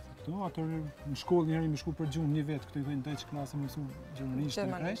vit tjetër këtu. Atë në shkollë një herë më shku për gjumë një vit këtu i thënë ndaj klasë më mësu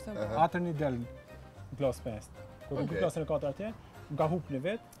gjermanisht. Atë një del në klasë 5. Kur në klasën e 4 atje, më ka hup një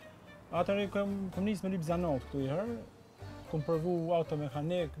vit. Atë kam nis me lyp zanot këtu i herë. Kom provu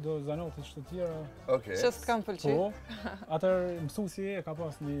automekanik, do zanotit që të tjera. Që s'kam pëlqy. Po, atë mësuesi e ka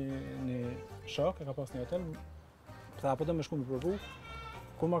pas një shok, e ka pas një hotel. Tha, po do me shku me provu.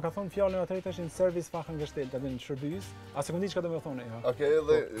 Kur ma ka thonë fjallën atëri të ishin servis fakën gështel, të adin shërbis, a se këndi që ka do me thonë e. Okej,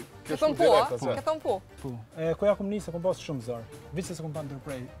 dhe kështu direkt, a? Ke thonë po? Po. Koja kom nisë, kom pas shumë zarë. Vich se kom pa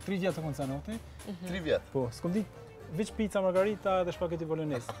ndërprej. 3 vjetë të kom zanoti. 3 vjetë? Po, s'kom di vich pizza margarita dhe shpageti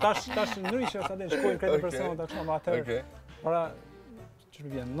bolognese. Tash ndryshe është adin, shkojnë kredi personat, ta këshma ma atërë. Para, që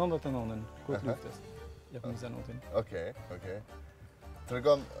përvjen, 99-ën, kërë të luftës. Ja kom zanotin. Okej.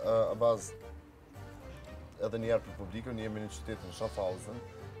 Tregon, Abaz, edhe njerë për publikën, jemi në qytetin Schaffhausen,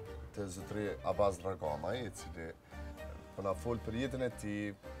 të zotëri Abaz Dragamaj, i cili përna folë për jetën e ti,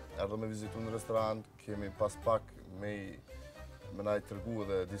 erdhë me vizitu në restoran, kemi pas pak me na i tërgu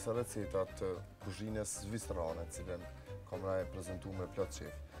dhe disa receta të kuzhinës zvicrane, cilën kom na i prezentu me plot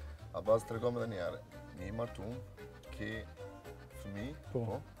qef. Abaz tregom edhe njerë, një i martum, ke fëmi?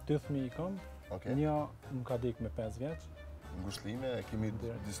 Po, 2 fëmi i kam, një më ka dik me 5 vjeç. Ngushëllime, kemi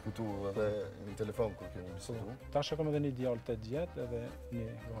diskutu edhe në telefon kur kemi bisedu. Tash kam edhe një djalë 8 vjet edhe një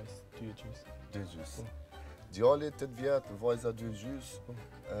vajzë 2 gjys. 2 gjys. Djali 8 vjet, vajza 2 gjys.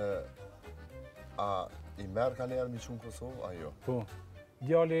 A i merr ka njerë mi qunë Kosovë, a jo? Po.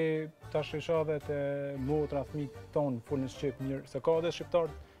 Djali tash isha edhe të motra fëmijët tonë folën shqip mirë, se ka edhe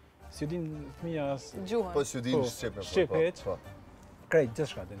shqiptarë, si din fëmija as... Gjuhën. Po si din shqip me Shqipit, krejt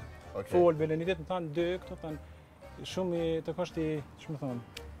gjithë shka din. Folë, bele një ditë më thanë 2, këto thanë, shumë të kështi, që më thonë,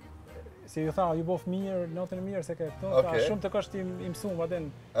 si ju tha, ju bof mirë, natën e mirë se ke këto, shumë të kështi i mësumë adin.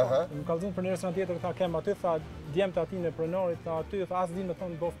 Më kalëzun për një restoran tjetër, tha, kem aty, tha, djemë të ati në pronarit, tha, aty, tha, asë din me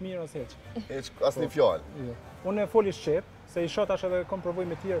thonë bof mirë, asë heq. Asë një fjallë? Unë e foli shqip, se i shot ashtë edhe kom provoj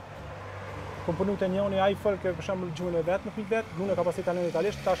me tjerë, kom punu të njoni, a i fërë për shemë gjuhën e vetë në fmit vetë, gjuhën e ka pasi italian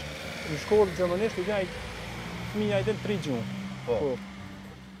italisht, tash në shkollë gjermanisht, i din, fmija i din 3 gjuhën.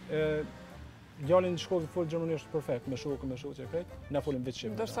 Djalin në shkollë folë gjermanisht perfekt, me shokë që e krejt, na folim vetë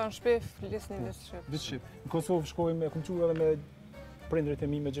shqip. Dërsa në shpef, lisni vetë shqip. Vetë shqip. Në Kosovë shkojmë, kom qu edhe me prindrit e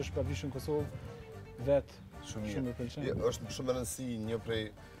mi me gjithë prapishë në Kosovë, vetë, shumë i pëlqen. Është shumë rëndësi një prej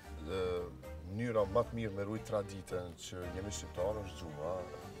mënyra më të mirë me rujt traditën që jemi shqiptarë është gjuha.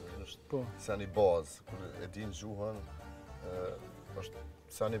 Është sa një bazë, kur e din gjuhën, është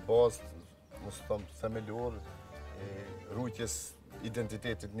sa një bazë, mos të thëmë themelor, rujtjes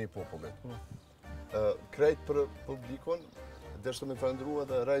identitetit një popullit. Krejt për publikon, deshtë me falendru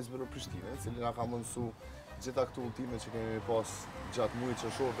edhe Rajzbero Prishtinë, cili nga ka mundësu gjitha këtu ultime që kemi pas gjatë mujtë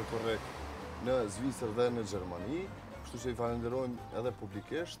që shohë korrekt në Zvicër dhe në Gjermani, kështu që i falenderojmë edhe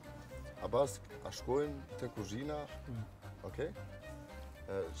publikisht. Abaz, a shkojmë të kuzhina? Okej?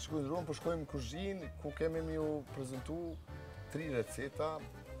 Shkojmë po shkojmë kuzhinë ku kemi mi u prezentu 3 receta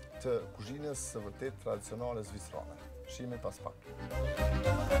të kuzhinës së vërtet tradicionale zvicrane. Shime pas pak.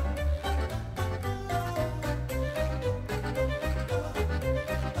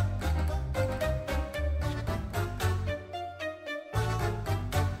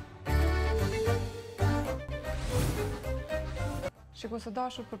 Shiko së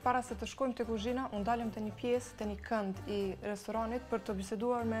dashur, për para se të shkojmë të kuzhina, unë dalëm të një pjesë, të një kënd i restoranit për të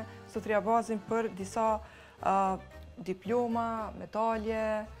biseduar me zotëri Abazin për disa diploma,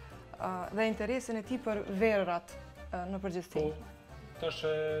 medalje dhe interesin e tij për verërat në përgjithësi. Po, tash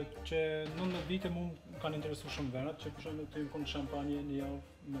që 19 vite mu kanë interesu shumë verët, që për shembull të konë shampanje një javë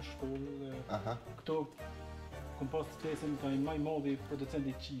në shkollë dhe këto kom pas ftesën ka i maj modhi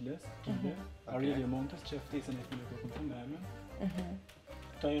producenti Chiles, Kile, Aurelio Montes, që ftesën e file kërë këmë të emën.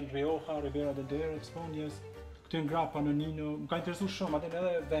 Këta janë Rioja, Rivera del Duero, Exponjes, këtu janë gra Panonino, më ka interesu shumë, atë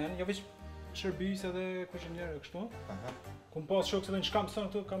edhe ven, jo veç shërbys edhe kushinjerë kështu. Kom pas shok se dhe në shkam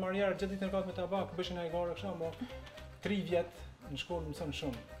mësën këtu kamarjerë, gjithë ditë në katë me tabak, bëshin e gara kështu, mo 3 vjetë në shkollë mësën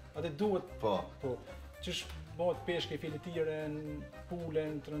shumë. Atë duhet, qësh bëhet peshke, filetiren,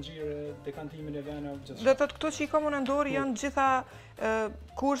 pulen, trangjire, dekantimin e vena, gjithë. Dhe të këto që i ka më në ndorë janë gjitha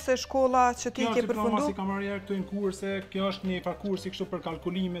kurse, shkolla që ti ke përfundu? Kjo është si kamarjerë, këtu janë kurse, kjo është një farë kursi kështu për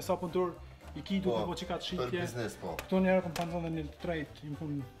kalkulime, sa pëndor i kitu për po që ka të shqitje. Për biznes, po. Këto njerë kom panzon dhe një trejt, im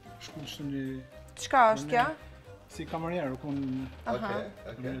kun shkullë një... Qka është kja? Si kamarjerë, kun...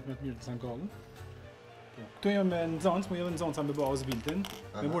 Njerët me të mirë të Zangollën. Këtu jam me nëzënës, mu edhe nëzënës me bëha Osbiltin,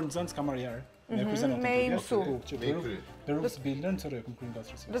 me bërë nëzënës kamarjerë. Me i mësu. Për rrugës Bildën, që rrë, kom kryin nga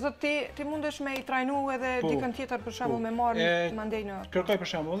të rësirë. Dhe të ti mundesh me i trajnu edhe dikën tjetër për shembull me marrë mandej në... Kërkoj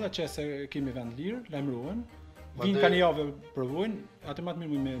për shembull, që se kemi vend lirë, lajmërohen, vinë ka një javë provojnë, atë më të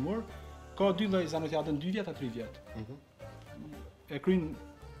mirë me mërë, ka 2 lloj zanot, jadën 2 vjet a 3 vjet. E kryin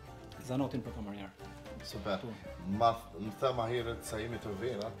zanotin për kamarjerë. Super. Më the ma herët sa jemi të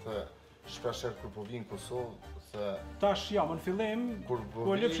venat, shpesher kur po vinë Kosovë, se... Tash ja, më në fillim, kur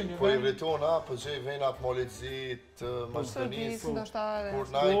po i rritona, po gjej venat Molitëzit, Maqedonisë,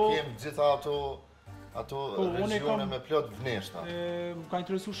 kur na i kemë gjitha ato regione me plot vneshta. Më ka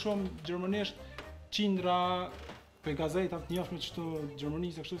interesu shumë gjermanisht, qindra, për gazetat njofme qështu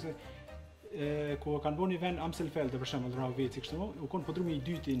Gjermanisë, kështu se ku kanë bo një vend Amselfelde, për shembull Raveci, kështu, u konë podrumi i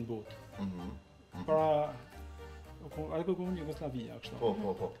dyti në botë. Para... Ajo ku unë Jugoslavia, kështu.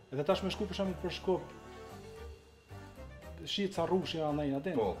 Po. Edhe tash me shku për shembull për Shkop, shihet sa rrushja ndaj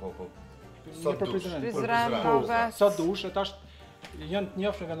atë. Po. Sa dush. Prizren, Noves. Sa dush, e tash janë të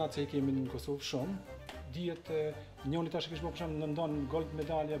njofshme vendat që i kemi në Kosovë shumë. Dihet njëri tash e kish bërë për shembull në ndon gold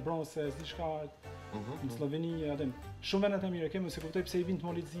medalje, bronze, diçka në Sloveni, atë. Shumë vendat e mira kemi, se kuptoj pse i vinë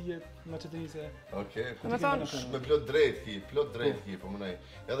të Molitëzie, Maqedonisë. Okej. Me plot drejt ki, po mënoj.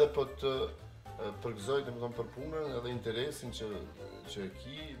 Edhe po të përgëzoj domethënë për punën edhe interesin që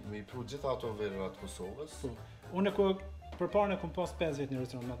ki me i pru gjitha ato verat Kosovës. Unë ku përpara kom pas 5 vjet në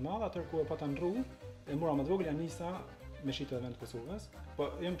restoran më të madh, atëherë ku e pata në rrugë, e mora më të vogël, ja nisa me shitë vend Kosovës. Po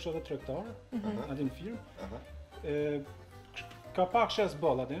jam kështu edhe tregtar, aty në firmë. Ka pak shes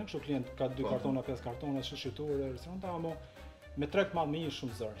boll aty, kështu klient ka 2 kartona, 5 kartona, shitore, restoranta, ama me treg madh me një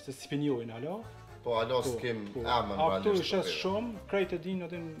shumë zor, se si pinjojnë alo. Po alo s'kem amën balisht. Ato shes shumë, krejt e din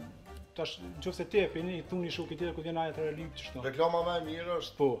aty tash nëse ti e pini, thuni shokit tjetër ku vjen aja të relit ç'shto. Reklama më e mirë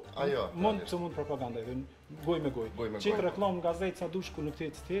është ajo. Mund propaganda, goj me goj. Çit reklam në gazetë sa dush ku nuk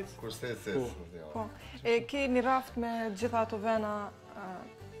tec. Kur tec. Po. E keni raft me gjitha ato vena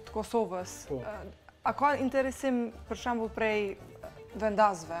të Kosovës. A ka interesim për shembull prej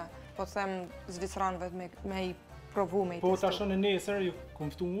vendasve, po të them zvicranëve me i provu me i testu? Po tash në nesër ju kom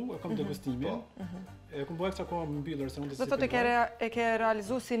ftu, e kam degustimin. E kom bëjë ka më mbyllur restorantin. Do të e ke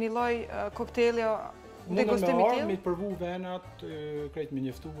realizuar si një lloj kokteli degustimi i tillë? Me të provu venat, krejt me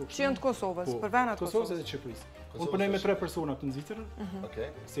njoftu. Që janë të Kosovës, për venat të Kosovës edhe të Shqipërisë. Unë punoj me 3 persona këtu në Zvicër. Okej.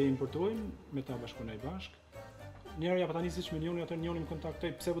 Se importojmë, me ta bashkunoj bashk. Njëri ja patani siç me njëri, atë njëri më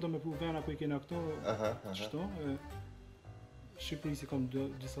kontaktoi, pse po do me provu vena ku i kena këtu. Ç'to? Shqipërisë kam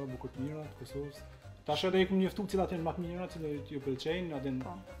disa bukur të mira të Kosovës. Tash edhe i kam njoftu cilat janë më të mira, cilat ju pëlqejnë, atë.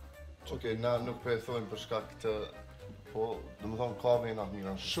 Okej, na nuk po e thojmë për shkak të po, domethënë ka vena të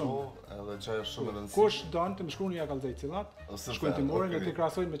mira shumë, edhe çaj është shumë e rëndësishme. Kush don të më shkruani ja kallëzoj cillat, shkojnë të morën, ne të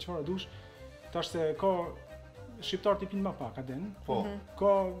krahasojnë me çfarë dush. Tash se ka shqiptar të pinë më pak atë. Po.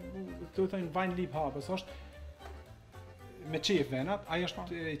 Ka, do të thënë vajn lip hapës, është me çef venat, ai është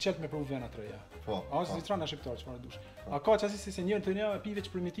i qet me provu venat të reja. Po. A është zvicran shqiptar çfarë dush. A ka çasi se njëri të ne pi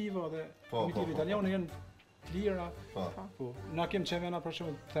veç primitive dhe primitive italiane janë lira. Po. Na kem çevena për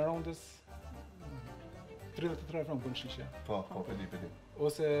shembull Therondes 33 frank bën shishe. Po, pedi.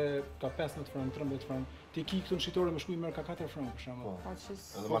 Ose ka 15 frank, 13 frank. Ti ki këtu në shitore më shkuj merr ka 4 frank për shembull.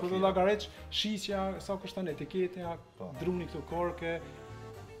 Po këtu llogareç, shisja, sa kushton etiketja, druni këtu korke,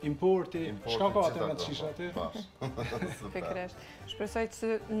 importi, çka ka atë me shisha aty? Pikërisht. Shpresoj që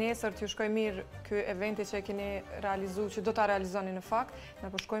nesër t'ju shkoj mirë ky eventi që e keni realizuar, që do ta realizoni në fakt. Ne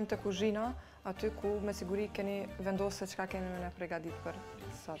po shkojmë te kuzhina, aty ku me siguri keni vendosur çka kemi ne përgatit për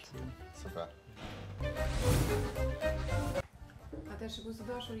sot. Super. Atëherë shikues të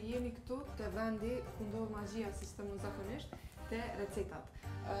dashur, jemi këtu te vendi ku ndodh magjia sistemzakonisht te recetat.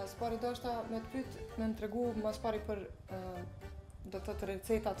 Spari ndoshta me të pyet, më tregu më spari për do të thotë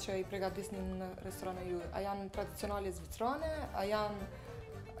recetat që i përgatisni në restoranin juaj. A janë tradicionale zvicrane, a janë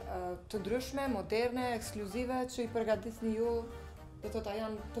të ndryshme, moderne, ekskluzive që i përgatitni ju, do të thotë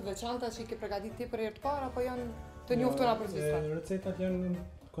janë të veçanta që i ke përgatitur ti për herë të parë apo janë të njoftuna për gjithë? Recetat janë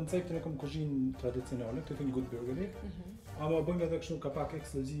konceptin e kuzhinë tradicionale, këtë thënë good burgeri. Ama bëjmë edhe kështu ka pak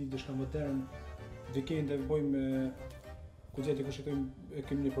ekskluziv, diçka modern. Vikende bëjmë ku gjeti kush e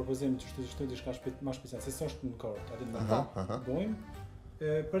kemi një propozim që është diçka më speciale, se s'është në kort, atë më bëjmë.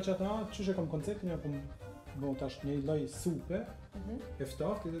 Për çata, çush e kam konceptin, ja kam bëu tash një lloj supe e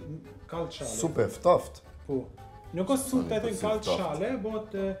ftoftë, kallë shale. Supe e ftoftë? Po. Nuk është supe e kallë shale,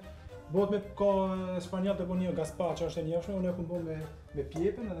 bëhet me ka spanjall të bënë një gazpacho, është e njohshme, unë e kam bëu me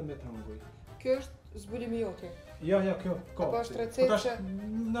pjepën edhe me tranguj. Kjo është zbulimi joti? Ja, kjo ka. Apo është recetë që...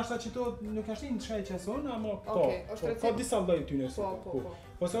 Nashta që to nuk është një shaj që son, ama ka. Ka disa lloj tyne. Po.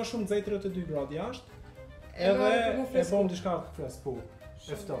 Po se është shumë nxehtër të 2 gradë jashtë. Edhe e bëm diçka fresh, po.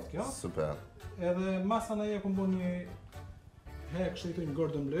 E ftoft kjo. Super. Edhe masa na e kam bënë një hek, kështu i thonë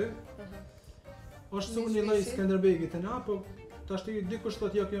Gordon Bleu. Është shumë një lloj Skanderbegi të na, po tash dikush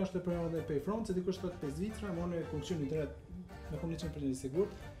thotë jo, kjo është për edhe pe Francë, dikush thotë pe Zvicra, më unë funksion internet, më kam 100% i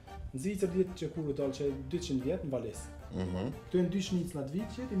sigurt. Në Zvicër dihet që kur u dal që 200 vjet në Valesë. Këtu janë 2 shnicla të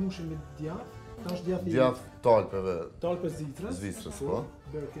vitit, i mushin me djath, tash djath talpeve. Talpe Zvicrës. Zvicrës, po.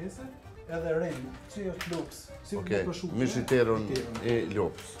 Berkese, edhe rem, që është luks. Si për shukë. Mishiteron e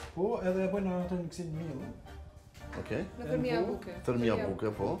luks. Po, edhe e bëjnë ato në kësin millë. Okej. Në tërmia buke. Tërmia buke,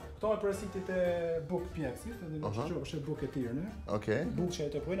 po. Këto e përësitit e buk pjekësit, edhe në që është e buk e tirëne. Okej. Buk që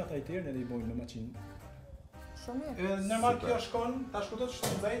e të pojnë, ata i tirën edhe i bojnë në maqinë. Shumë mirë. Normal kjo shkon, tash ku do të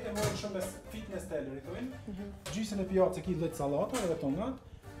shkon nxehtë, e morën shumë me fitness teller i thonë. Gjysën e pjatë se ki lloj sallata edhe tongat,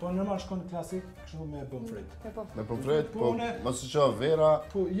 po normal shkon klasik kështu me pomfrit. Me pomfrit, po mos i çoh vera.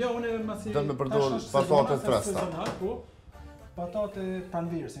 Po, jo, unë masi do të më përdor patate të freskëta. Po. Patate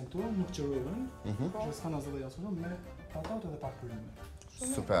pranversin këtu, nuk qërohen. Që s'kan as dhe jashtëm, me patate dhe pak kryme.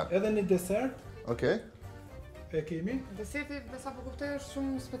 Super. Edhe një desert. Okej. E kemi. Deserti, me sa po kuptoj, është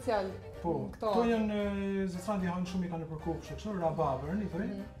shumë special. Po, këto janë zësrandi hanë shumë i kanë për kokë, kështu, rababër, i thoi.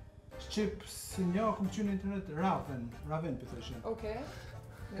 Shqip, si një, kom qynë në internet, raven për thëshin. Okej.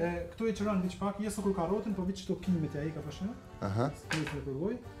 Këtu i qëranë viç pak, jesë kur karotën, po viç qëto kimit ja i ka përshë. Këtu i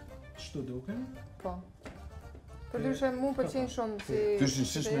përgoj, qëto duken. Po. Për dyshe mu përqenë shumë si... Ty është një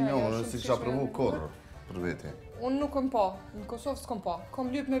shish milionë, si kisha provu korë për veti. Unë nuk kom pa, në Kosovë s'kom pa. Kom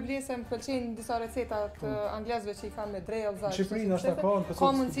lyp me blese, më pëlqenë disa receta të anglezve që i kanë me drejlza. Në Shqipëri në ashtë ka, në Kosovë. Ka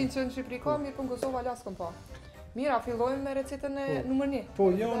mundësin që në Shqipëri ka, mirë për në Kosovë ala s'kom pa. Mira, fillojmë me recetën e numër 1. Po,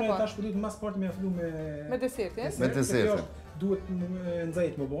 jo, unë tash për duhet mas partë me fillu me... Me desertin? Me desertin. Duhet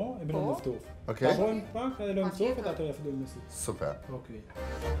nëzajt më bo, e bërë luftof. Okej. Ta bojmë pak, edhe lojmë sofët, ato e fillu me si. Super. Okej.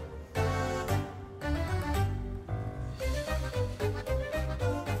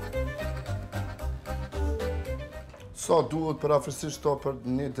 Sa duhet për afërsisht to për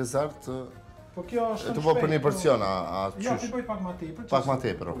një desert? Po kjo është të po për një porcion, a qysh? Ja, ti bëj pak ma tepër. Pak ma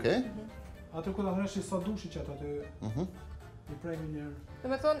tepër, okej. Atë ku ta nreshi sa dushi që ato të... I prejmë njërë. Dhe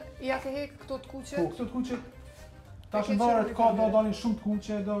me thonë, ja ke hek këto të kuqe? Po, këto të kuqe... Tash në varet ka do dalin shumë të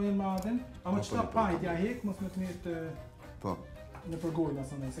kuqe, do jenë ma adin. Ama qëta pajt ja hek, mos me të mirë Po. Në përgojnë, ma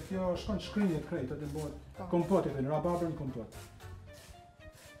thonë. Se kjo shkon shkrinje krejt, atë bëhet kompot, e thënë, rababër në kompot.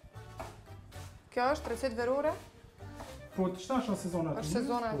 Kjo është recet verore? Po, qëta është sezona aty? është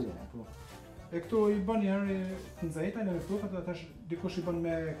sezona aty. E këtu i bën njerë të nxehta në lëftofat, atash dikush i bën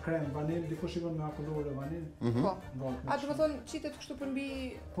me krem vanil, dikush i bën me akullore vanil. Po. A do të thonë qitet kështu përmbi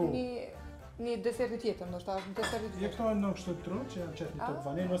një desert tjetër, ndoshta është një desert tjetër. Jo, këto janë në kështu tro që janë qetë një top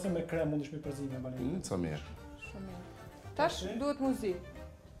vanil, ose me krem mundesh me përzim me vanil. Sa mirë. Shumë mirë. Tash duhet muzi.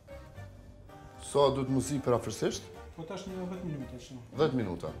 Sa duhet muzi për afërsisht? Po tash një 10 minuta shumë. 10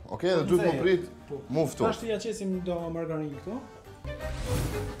 minuta. Okej, dhe duhet më prit mu ftoft. Tash ja qesim do margarinë këtu.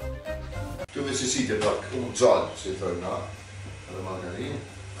 Këtu me qësitje pak gjallë, që i thërë na, edhe margarinë.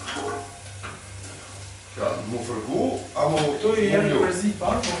 Ja, mu fërgu, a mu këtu i jemi përzipa,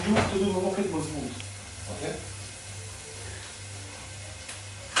 po këtu du më këtë më zbut. Okej.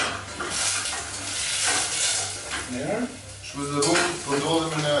 Nërë. Shpëzdërum,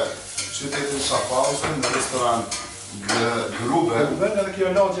 përdodhemi në qytetin Shafhauzën, në restoran Gruben. Edhe kjo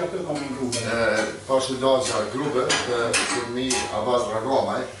lagja këtu kam në Gruben. Pashe lagja Gruben, të firmi Abazi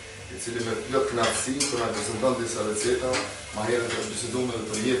Ragomaj, i cili me plot knatësi, për nga prezenton disa receta, ma herën të bisedume dhe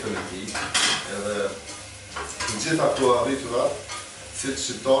për jetën e tij. Edhe të gjitha këto arriturat, si të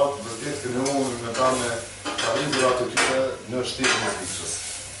shqiptarët, vërtet kënëmohen me ta me arriturat të tyre në shtetin e Zvicrës.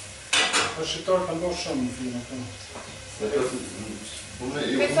 Për shqiptarë kanë bërë shumë në filmë këtu.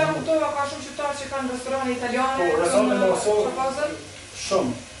 Me sa kuptova, ka shumë shqiptarë që kanë restorane italiane, po, restorane në Kosovë,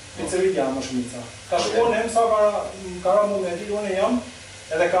 shumë. Pizzeria më shumica. Tash unë sa kara mu me di, unë jam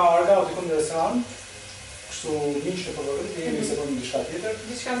Edhe ka argauti këmë në restoran, kështu miqë në përvërit, jemi se përmi diçka tjetër.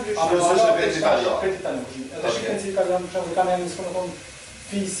 Diçka ndryshme. Apo është kretë italian. Kretë italian kështu. Edhe shikën si ka janë, për kanë janë nisë në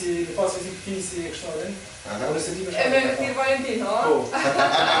fisi, në pas fizik fisi e kështu edhe. E me tir Valentino?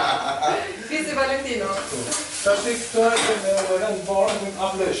 Fisi Valentino. Ta shti këto e me rënë barë, në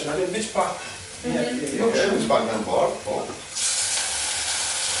ablëshën, a vetë viç pak. Jo, viç pak në barë, po.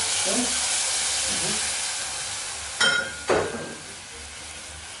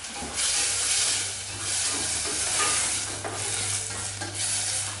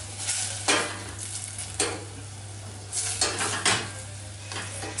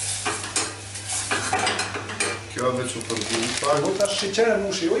 Kjo veç u përbim pak. Po tash sheqerën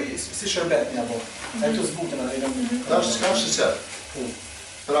mushi uj, si shërbet një bo. E këtu zbutën atë i në më. Tash çka sheqer? Po.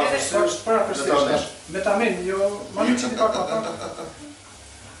 Pra Para përstisht. Metamin, jo, ma një qiti pak pak.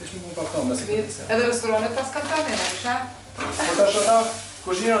 Ishtë më pak tonë, nësi këtë se. Edhe restoranet pas kanë tamen, a isha? Po tash ata,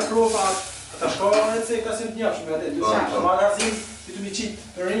 kuzhinat profa, ata shko receta si në t'njafshme atë. Magazin, i të mi qitë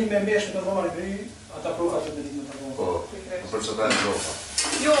për rinjë me mbesh me të marri për rinjë, ata profa të me ditë me të marri. Po, për që ta e profa.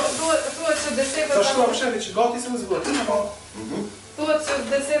 Jo, thuhet që desetet... Sa shko përshevi që gati se më zbërë, po. Thuhet që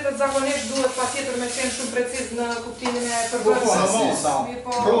desetet zakonisht duhet patjetër me qenë shumë preciz në kuptimin e përbërës.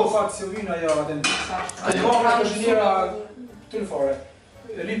 Profa të Silvina jo atë në. Ajo nga kuzhiniera të në fare.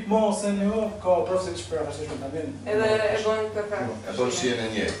 Lip mosën jo, ka profesit që për afashishme të amin. Edhe e bën perfekt. E bën që jenë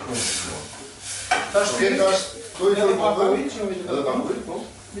një. Tash të tash, tu i edhe të pakuj, edhe pakuj, po.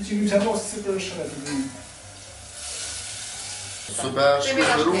 Me që më që mosë si për shëmet të bëjmë. Super,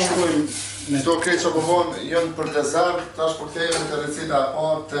 shkruajmë këto krejt që po vonë jënë për dezert, tash po kthehemi te receta e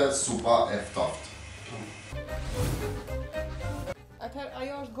parë të supa e ftoftë. Atëherë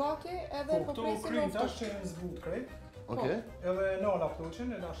ajo është gati edhe po presim Këto krejt tash që në zbut krejt. Okej. Edhe nala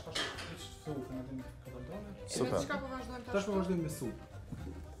pëtoqen, edhe ashtë tash supën atë në këtërdone. Super. Çka po vazhdojmë tash? Tash po vazhdojmë me supë.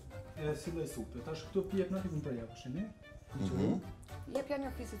 E si lloj supe. Tash këto pjepna ti më përja përshini. Jep janë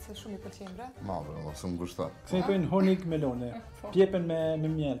një fisit se shumë i pëlqejnë bre. Ma bre, ose më gushtat. Këse i tojnë honik melone. Pjepen me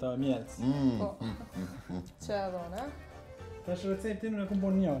mjeta, mjelës. Që edhe ne? Tash receptin në këmë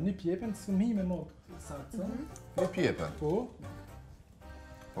bon një pjepen, së më hi me motë saksa. Një pjepen. Po.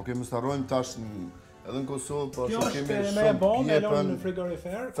 Okej, më starojmë tash edhe në Kosovë, po Kjo që është kemi me e shumë bon, me lonë pjepen. në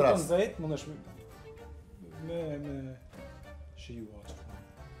frigorifer, Fras. këto në zejt, mund është me shiju aqë.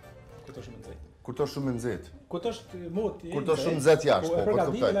 Këto është me në zejt. Kur to shumë nxehtë. Këto është mot i Kur to shumë nxehtë jashtë, po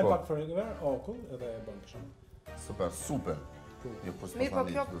përgati, kuptoj, edhe po. pak frigorifer, okull, edhe e bën për shumë. Super, super. Jo, po Mirë, po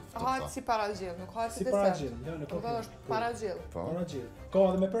kjo hahet si paragjill, nuk hahet si Si desert. paragjill, jo, në Do të është paragjill. Po. Paragjill. Ka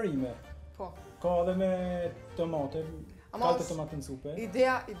edhe me perime, Po. ka edhe me tomate, Ama kalte tomate në supe.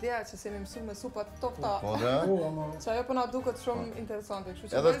 Ideja që se mi mësu me supat tofta. Po dhe? Po, ama Që ajo po na duket shumë interesante,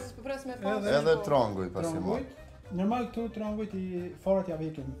 kështu që Edhe- vajzës përpres me pas. Edhe tranguj pasi më. trangujt. Normal këtu trangujt i farat ja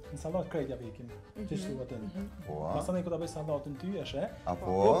vekim, në salat krejt ja vekim. Që shtu atë. Po. Masane ku ta bëj salatën ty, e she. Po,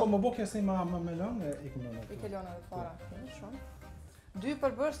 po Apo më bëke si ma melon, e i këmë në I ke lona dhe fara. Shumë. Dy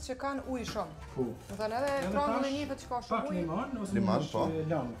përbërës që kanë ujë shumë. Po. Më thënë edhe trangull e njëfët që ka Pak shumë ujë. limon, ose Limon, mund po. është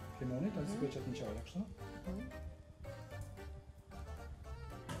lamë limonit, ose speqet në qajë, kështu.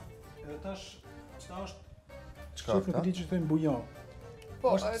 Edhe tash, qëta është, çka shif nuk ka? di që thëjmë bujon.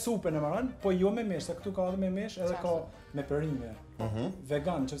 Po, është supe në maran, po jo me mesh, se këtu ka edhe me mesh, edhe ka me perime.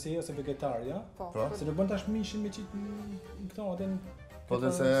 Vegan, që si ose vegetarja. po. Se nuk bën tash mishin me qitë në këto atë në... Po dhe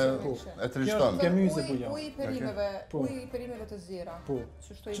se e trishton. Kjo myze bujon. Uji i perimeve, Po. uji i perimeve të zjera. Po.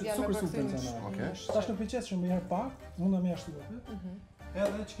 Që shto i Që vjen me cukur supën përkthim. të na. Okej. Tash në pëlqes shumë herë pak, mund ta më ashtu atë.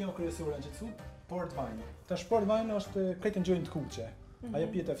 Edhe që kjo kryesore që thu, port wine. Tash port wine është kretë ngjyrën të kuqe. Ajo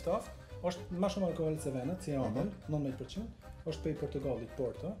pjetë e ftoftë, është më shumë alkool se venat, si ambël, 19%. Është pej Portugalit,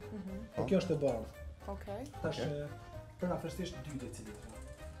 Porto. Po kjo është e bardhë. Okej. Tash për afërsisht 2 decilitra.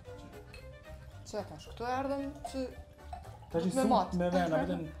 Që tash, këtu erdhëm që Tash i Me mat. sup me vena,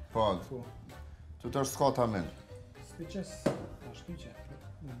 vetëm Po, po. tu të është s'ka tamen. Spiqes, tash tyqe.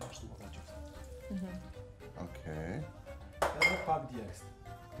 Në ashtu po qoftë. Okej. Edhe pak djeks.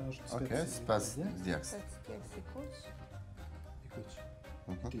 Kjo është Okej, spas djeks. se si kuq. I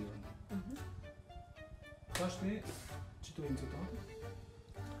kuq. Tirën. Tash mi që tu incitatë.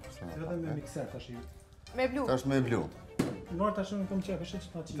 Edhe me mikser tash i. Me blu. Tash me blu. Nërë tash më kom qepë, që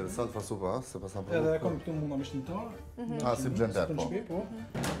ta qitë. Interesant pa supa, se pas na Edhe kom provu. këtu munda me shtimtar. Si blender, po. Po.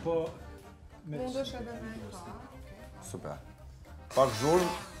 Po me Mundesh edhe me ka. Super. Pak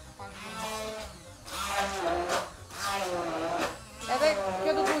zhurmë, Edhe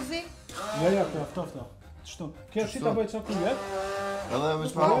kjo do të uzi? Ja, kjo ftofta. Çto? Kjo si ta bëj çka kryet? edhe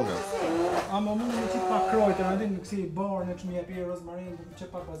veç me hongër. Ama mund të qit pak krojtë, na din kësi bar në çmë jepi rozmarin, që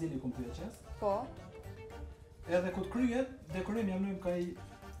pak bazilikum pyet qes. Po. Edhe kur kryet, dekorim jam nëjmë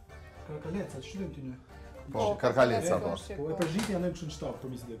karkaleca, që shtypim ty në? Po, karkaleca, po. Po, e për zhiti jam nëjmë kështë në shtapë, për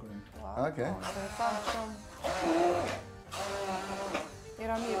misi dekorim. Okej. Interesant shumë.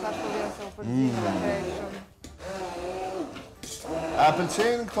 Era mirë tash po vjen se u përzihet atë shumë. A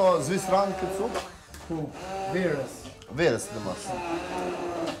pëlqejnë këto zvisran këtë supë? Po, verës. Verës të mos.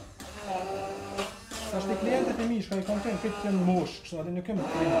 Sa shte klientët e mi, shka i kompten, këtë të jenë mosh, kështë atë në këmë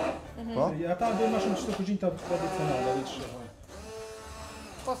klientë. Po? Ata dojnë ma shumë që të këgjinë të tradicionale, dhe që shëhoj.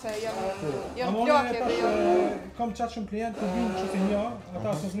 Po se jam Amone, plakje dhe jam... Kam qatë shumë klientë të vinë që se një, ata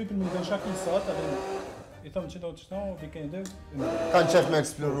së nëslypin më dhe në shakin sot, edhe i thëmë që do të qëto, vikende. Kanë qef me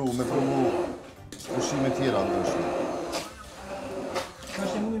eksploru, me provu ushqime tjera ndryshme. Ka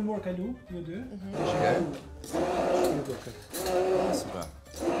është e mundin morë kalu, ju dy. Super.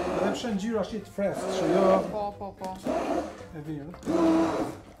 Edhe pëshën gjyra është jetë fresk, që jo... Po. E virë.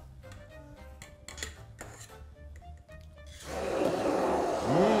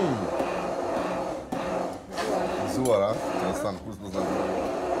 Zuar, a? Të stanë kus në zanë.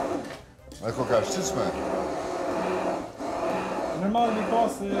 E ko ka shqishme? Normal mi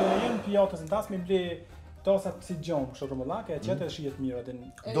pas jenë pijatës në tasë, mi ble tasat si gjomë, kështë rëmëllake, e qëtë e shijet mirë atë në...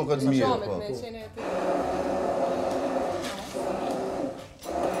 Do këtë mirë, po.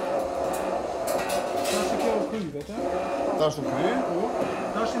 Ta është kjo kry, vete? Ta është në kry?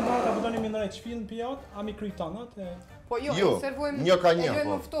 Ta është në barë, ta përdoni mi nërejt shfil në pijat, a mi kry tanat? Po jo, servojmë... Një ka një, e po.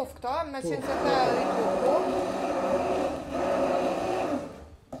 muftof këta, me qenë se të rritu po.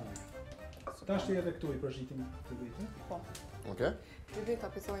 Ta është edhe këtu i përzhitim të vete. Po. Okej. Kreveta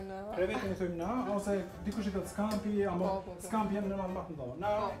pisojnë... Krevetën i thujmë na, ose dikush i thëtë skampi, ama skampi jenë normal matë në do.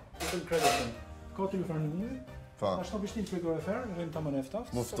 Na, i thujmë krevetën. Ka të ju farnimi, ashtu bishtin të pregore ferë, rrimë të më neftaft.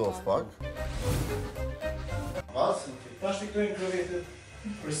 Muftof pak. Pas? Ta është i këtojnë krevetët.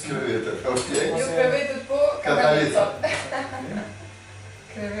 Krevetët, okej. Jo krevetët po, Katalica.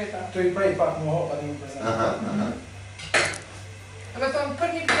 Kreveta. Të i prej pak më hopa dhe më prezentë. Me thonë, për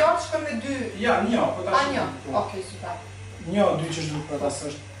një pjatë shkën me dy... Ja, një, po ta është... A, një? Okej, super. Një, dy që shdu për tas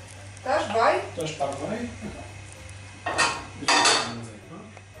është... Ta është vaj? Ta është pak vaj.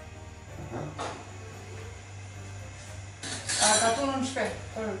 A, ka tu në shpe,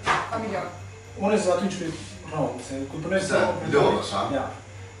 për familjar. Unë e zë aty që për rrëmë, se ku përnej Se, lodhë, sha? Ja.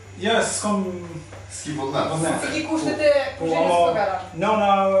 Ja, s'kom... S'ki vullnet. Si ki kushtet e kushenës për gara?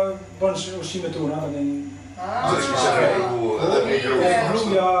 Nona bën ushqime të ura, dhe një...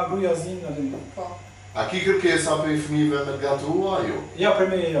 Gruja zinë, dhe një... Po. A ki kërkesa për i fëmijëve me të gatua, jo? Ja, për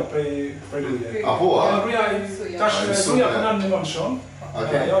me, jo, prej gruje. Apo, a? Gruja, tash gruja përnan në mënë shumë.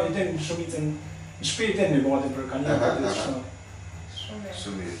 Ja, i den shumicën, në shpe i den një bëhatin për kanjën, dhe shumë.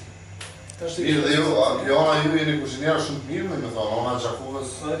 Shumë mirë. Mirë dhe jo, Jona ju jeni kushinera shumë të mirë, me thonë, Ona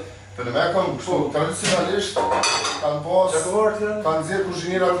Gjakovës. Për në me kam, kështu, tradicionalisht, kanë pas, kanë zirë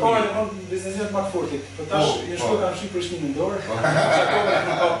kushinera të mirë. Po, në biznesinat ma të fortit, për tash, jenë shku kanë shqip për shkinë në dorë, Gjakovë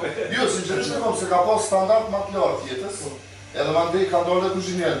në kape. Jo, sinqerisht e kom se ka pas standart ma të lartë jetës, edhe ma ndej ka dorë dhe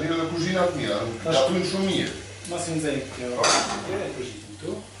kushinerë, mirë dhe kushinat mirë, gatujnë shumë mirë. Ma si në zejnë kjo, kjere e përshitim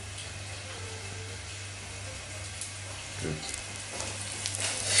tu.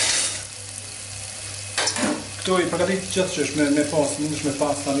 Këto i përgatit gjithë që është me pas, mund është me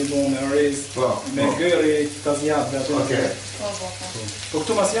pas, ta mi bo me orez, me gëri, të zjatëve ato. Po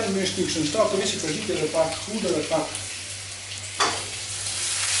këtu mas janë me shtik shën shtak, të vishë i përgjit edhe pak hudër dhe pak...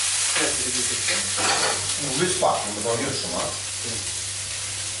 Në vishë pak, në do njërë shumë, a?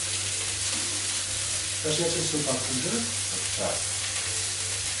 Ta është që shumë pak hudër.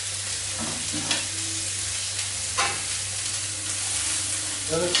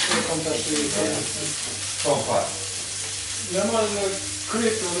 Edhe që kom të ashtë Kom pak. Normal në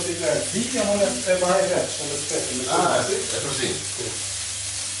krypë në të gjerë, vikja më e maraj veç, në spetë. E përzim.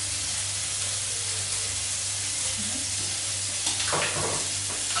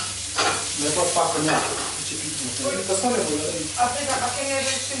 Me po pak për njëtë, që pitë më të s'ka me përgjë. A keni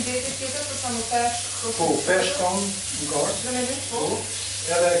edhe shëndetit tjetër, për shumë peshk? Po, peshk kam në gorë. Po,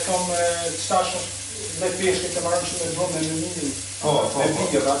 edhe kam qëtashmë me peshke të marrëm shumë e bëmë me një me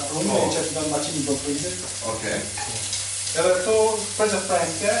vidjeva, për unë e që të në maqinë do prizit. Edhe këto prezet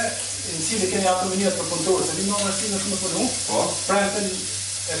premte, në cili keni ato mënirët për punëtorë, se vinë në mërësi në shumë për nu, premten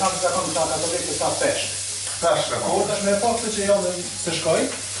e kam të zakon të ato vekë të ta peshk. Peshk e Po, tash me faktë që jo me se shkoj,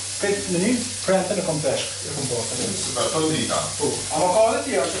 këtë mënim, premten e kom peshk. Super, të drita. Po, ama ka edhe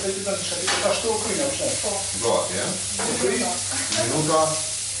tjera, që të të të shkati, të ta shto kryna përshet. Gati, e? Minuta.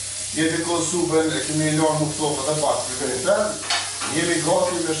 Jeti ko supën, e kemi lorë muftofët e pak për këriter, jemi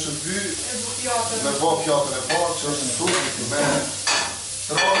gati me shëty, me bo pjatën e parë, që është supë, me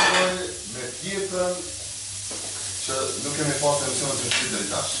trajnoj, me tjetën, që nuk kemi pasur emisione të shpirë deri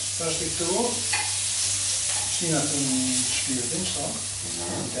tash. Tash këtu shina të shpirtin, shto.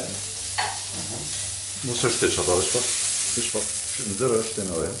 Mos është të çfarë është po? Është po. Në zero është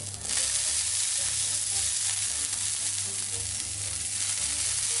në orë.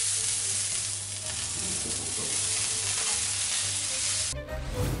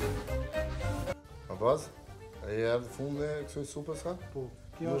 Abaz, e erdhë fundi e kësoj supës ka? Po.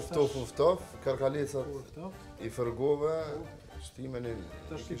 Kjo është ftoftë, karkalecat I fërgove, shtimen I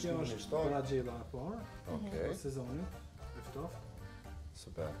tash kjo është paragjella e parë. Okej. Sezonit, e ftoftë.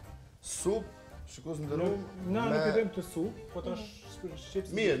 Super. Sup, shikos ndërrum. Na nuk I them të sup, po tash shqips.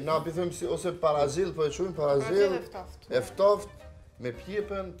 Mirë, na them si ose paragjell, po e quajmë paragjell. E ftoftë me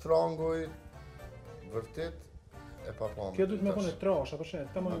pjepen, trangoj, vërtet e papamë. Kjo duhet me kone trash, apo shet,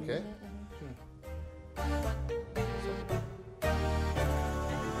 tamam. Okej.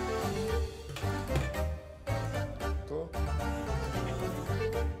 To.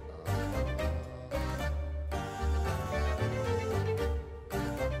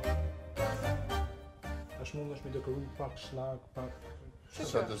 Tash mund është me dekoru pak shlak, pak...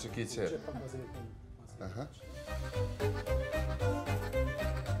 Sa të që ki qërë. Pak bazelik. Aha.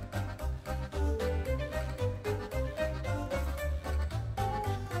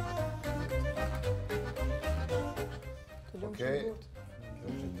 Okej.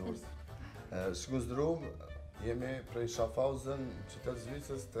 Shkus drum, jemi prej Schaffhausen, qytet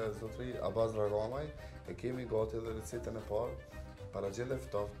Zvicrës të zotri Abazi Rexhaj, e kemi gati edhe recetën e parë, paragjelle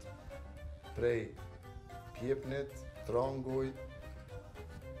ftoftë, prej pjepnit, tranguj,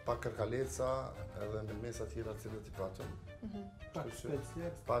 pak kërkaleca edhe me mesa tjera cilët I patëm.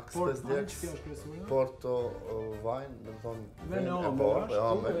 Pak spesdjeks, porto vajn, me më thonë vin e parë,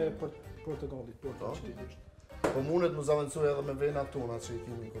 Portogallit, portogallit. Po mundet mu zavencuj edhe me vena tona që I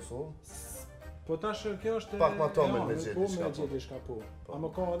kemi në Kosovë. Po tash kjo është... Pak ma to me gjeti Po me gjeti shka po. A më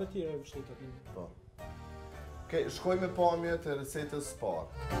ka edhe tjera vështetat një. Po. Okej, shkoj me pamje të recetës parë.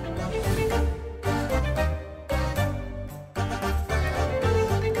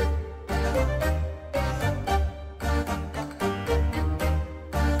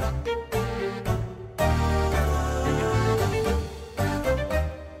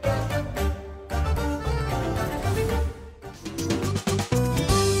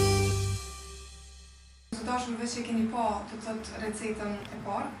 Veç që keni pa të tëtë recetën e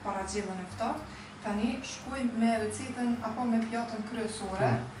parë, paragjellën e ftoftë, tani shkojmë me recetën apo me pjatën kryesore,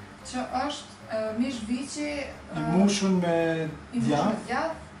 që është mish viçi I mushën me djath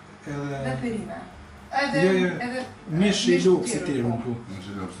dhe perime. Edhe mish I lukë si tjerë po.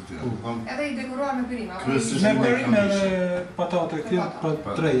 Edhe I dekoruar me perime. Me perime edhe patate këtë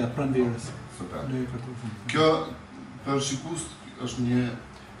treja pranverës. Super. Kjo për shikus është një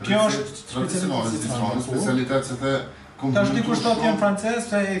Kjo është specialitet që the tash dikush thotë janë francez,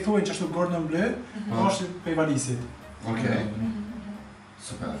 se I thuajnë që është Gordon Bleu, është prej Valisit. Okej.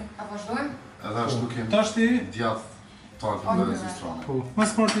 Super. A vazhdojmë? Edhe ashtu kemi Tash ti djath tartë në restorane. Po,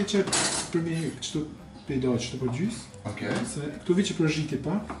 mas parti që për mi kështu pejdoj që për gjys. Okej. Se këtu vi që për zhiti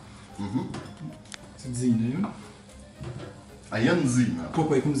pak. Se të zine ju. A janë zime? Po,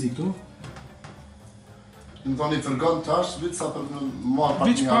 I kum zi këtu. Në thoni fërgon tash, vitë sa për në marë pak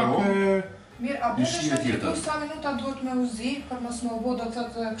një aro. Mirë, a bërë është të sa minuta duhet me uzi, për mësë më obo do të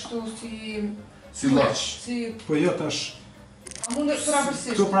të kështu si... Si lëq. Po jo, tash... A mund të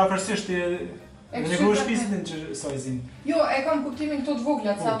prapërsisht? Këtu prapërsisht e... Në një grua shpisin që sa I zinë. Jo, e kam kuptimin këto të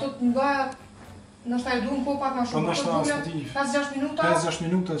voglat, se ato të nga... Nështë e duhen po pak ma shumë, këto të voglat, 5-6 minuta? 5-6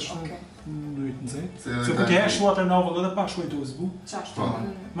 minuta që duhet në zejtë. Se po t'je shuat e navull edhe pak shuaj të uzbu. Qashtu.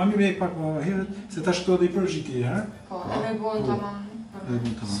 Ma mirë e pak ma herët, se tash këto edhe I përgjiti e herë. Po, edhe bojnë tamam.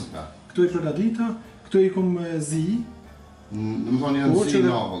 Këtu I përgadita, këtu I kum zi. Në më thonë janë zi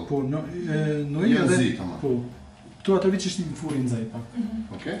navull. Po, janë zi tamam. Po, këtu atër vit që ishtë në furin zaj pak.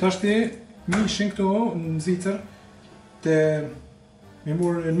 Tash ti mishin këtu në Zvicër të me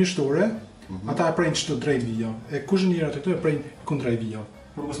murë në mishtore, ata e prejnë qëto drejt vija. E kush njëra të këtu e prejnë kundra I vija.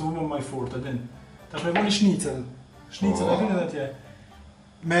 Por mos më maj fort, e din. Tash me voni shnicel. Shnicel e din edhe tje.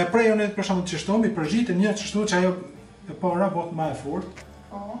 Me prejon e për shumë të qështu, mi përgjit e një qështu që ajo e para bot ma e fort.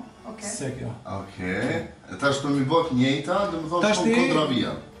 Se kjo. Okej. E tash të mi bot njejta, dhe më thonë shumë kundra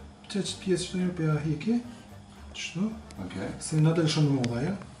vija. Që pjesë qështu një për ja hiki. Qështu. Okej. Se në të lëshon moda,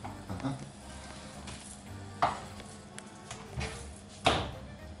 ja.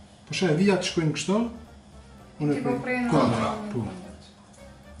 Po shë e vijat të shkojnë kështu. Ti po prejnë kundra. Po.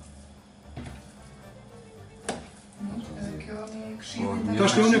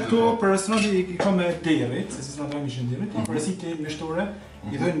 Tash të unë këtu për restoranti I ka me derit, se si s'na dojmë ishin derit, I përësit të mishtore,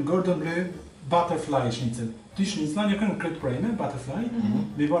 I dhojnë Gordon Bleu butterfly schnitzel. Ty schnitzel një kënë këtë prejme, butterfly,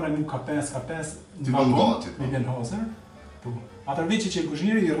 me vana mu ka 5, Ti bën gati, me vjen hazër. Po. Atër veqi që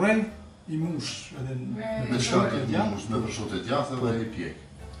kuzhinjeri i rrej, i mush edhe me çfarë i mush me prosciutto të djathtë dhe i pjek.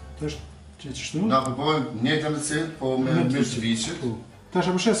 Tash që ç'shtu? Na përbojmë njëjtën recetë, po me mish. Tash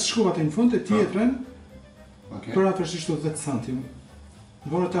apo shes shkova te në fund e tjetrën. Okej. Për atë është 10 cm.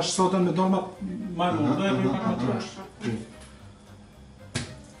 Vore tash sotën me dolma më më do e bëj pak më trosh.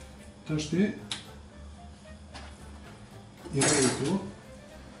 Tash ti i rrej tu.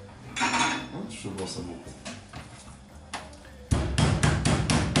 Ç'u bosa bukur.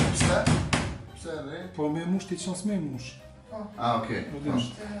 Pse rrej? Po me mush ti çon s'me mush. Okej.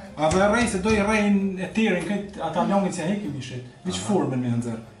 A dhe rrej se do i rrejnë e tjerin këtë ata longit që hekim ishit. Viç formën me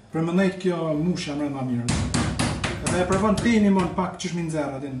nxerr. Për më nejt kjo mushja më ma mirë. Edhe e provon pini mon pak qysh mi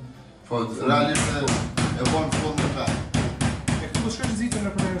nxerr atin. Po realisht e bën fund me fat. E këtu do shkosh zitën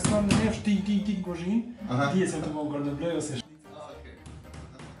në për restoran në nefsh ti në kuzhinë, ti se të vogël në blej ose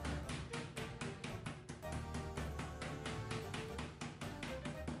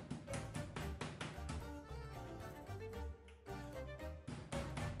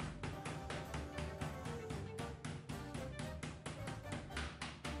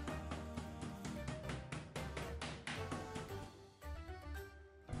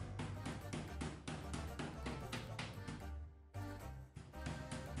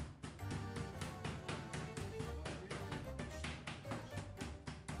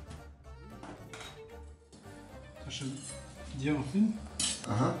tash djathtin.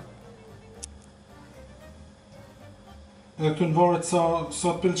 Edhe këtu në varet sa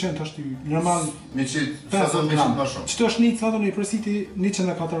të pëlqen tash ti. Normal Me qit, sa do me qit më shumë. Çto shnicë ato në përsiti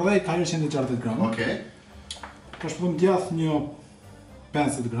 140 ka 160 gram. Okej. Tash po më djath një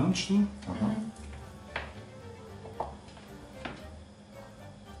 50 gram kështu.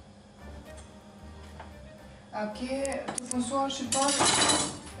 A ke të funsuar shqiptar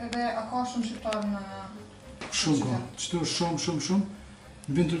edhe a ka shumë shqiptar në... Shumë ka, qëtu shumë.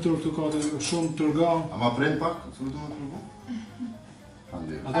 Në vend tërtur këtu ka të shumë tërga. A ma prejnë pak, të du me përbu?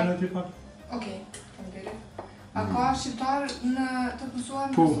 Faleminderit. A dhe në ty pak? Okej, faleminderit. A ka shqiptar në të funsuar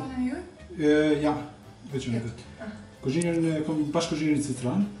në Po. restoranin ju? Ja, veç në vetë. Kuzhinjërin e kom bashkë kuzhinjërin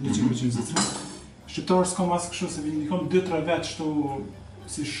Citran, 100% Citran. Shqiptarë s'kom asë kështu se vinë, kom 2-3 vetë shtu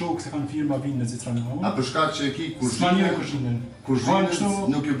si shok se kanë firma vinë në Citran në A për shkak që e ki kuzhinjën. Kuzhinjën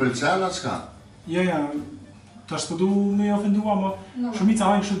nuk ju pëlqen atë shka? Ja, tash po du me ofendua, ma shumica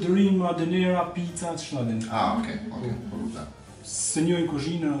hajnë kështu dërima, dënera, pizza, të shnadin. Okej, po rruta. Se njojnë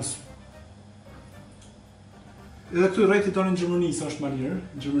kuzhinë edhe këtu rejti tonë në Gjermani, sa është ma lirë,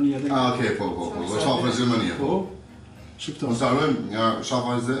 në Gjermani edhe... Okej, po, dhe shafa e Gjermania. Po, shqiptar. Nësë arrojmë, nga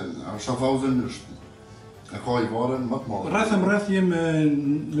Schaffhausen është, e ka i varen më të madhe. Rreth jem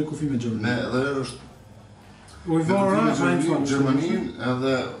me kufi me Gjermani. Edhe është... U i vara, Gjermanin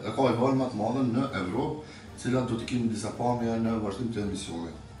edhe e ka i varen më të madhe në Evropë, cilat do të kemi disa pamja në vazhdim të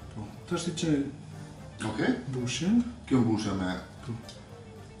emisionit. Të është që bushin. Kjo bushja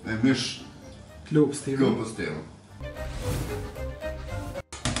me mish klopës tërën.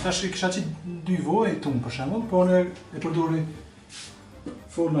 Tash i kisha qitë 2 voj tunë për shemull, po në e përdori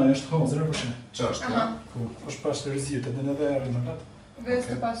forma e është hazre për shemull. Qa është ta? Po, është pasteurizirët edhe në dhe erë në gatë. Vez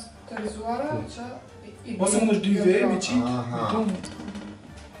të pasteurizuara që i ose mund është 2 vej me qitë, me tunë.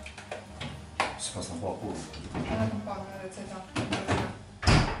 Si pas në pa kur? Në në pak në receta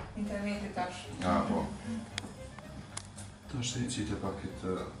internetit tash. Po. Tash i qitë pak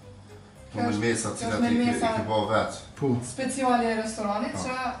këtë... Po me mesa cilat i ke po vetë. Po. Speciali e restoranit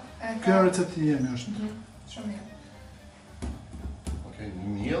që e ka... Kjo recetë jemi është. Shumë mirë. Okej, një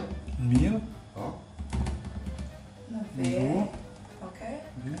miel. Në miel. Po. Në ve. Okej.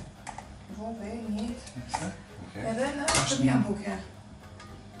 Vo, ve, njët. Edhe në të mja buke.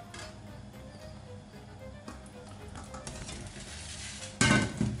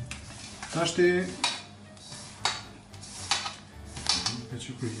 Tash ti... E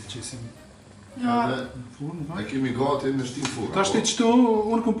që kërje, qesim... E kemi gati në shtim furë. Tash ti qëtu,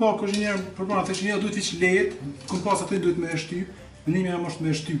 unë këm pa kuzhinjerë përbara, të një duhet viç letë, këm pas atë duhet me e shtyp, nënimi jam është me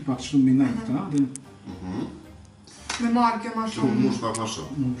e shtyp pak qëtu me nejtë, ta? Me marrë kjo ma shumë. Mush pak ma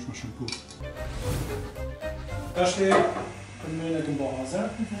shumë. Mush ma shumë, po. Tash ti, për me në këm pa hazër.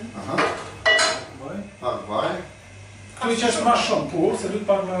 Vaj. Pak vaj. Këtu i që është ma shumë, po, se duhet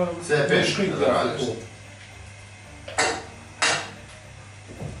pak në... Se e peshë, edhe realisht.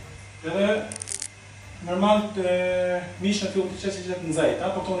 Edhe, normal të mishë në fillë të qesë që në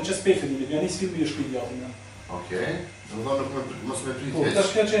zajta, po tonë në qesë pejtë një, janë njësë filmi e shkrit jatin. Okej, dhe do nuk mos me prit po,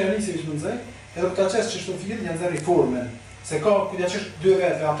 tash kjo që janë njësë vishë në zajtë, edhe për ta qesë që shtu filë, janë zërë i formen. Se ka, këtë ja qështë 2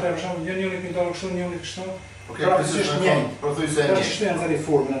 vete, a 3 për shumë, njëri këtë dalë kështu, njëri kështu. Pra që është njëjë. Pra që shtu janë zari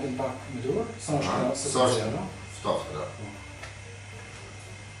formën atë në pak me durë, sa është ka së të zjerë, no? Ftoftë, da.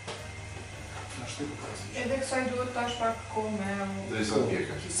 Edhe kësaj duhet tash pak kohë me... Dhe i sa të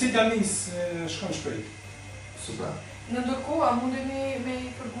pjeka. Si t'ja njës shkon shpejt? Super. Në ndërkohë, a mundeni me i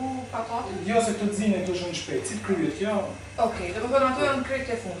përgu patatë? Jo, se këtë zine të shkon shpejt, si të kryet kjo? Okej, dhe përgën ato janë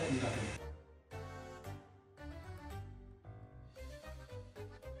krejt e fundit.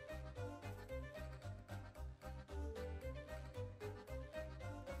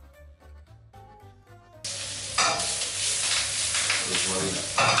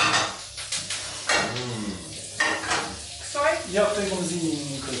 Kësaj? Ja, të e kom zinë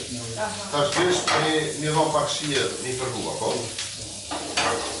një këtë në ujë. Ta shpesh me dhonë pak shie me i përgua, po?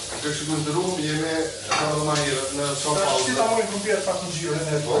 Kështë që të ndërum, jemi në herët në shumë Ta pauzë. shti ta mojnë kumpjet pak në gjyrën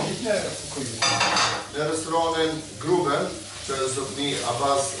e përgjit në kujë. Në restoranin Gruben, që zotni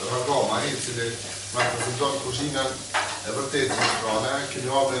Abazi Rexhaj, i cili ma prezenton kuzhinën e vërtet në restorane, kemi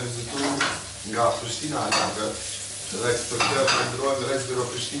hapë në vizitu nga Prishtina, dhe për këtë përndrojmë Rexhaj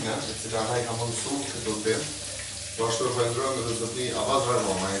Prishtina, e cila na i ka mundësu këtë hotel. Po ashtu përndrojmë edhe zotni Abazi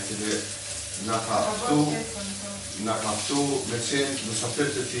Rexhaj, i cili na ka ftu me qenë në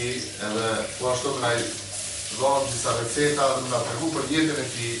shafirët e ti, edhe po ashtu me na i dhonë disa receta, dhe me na përgu për jetën e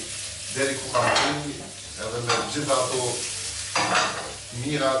ti, deri ku kam qenë, edhe me gjitha ato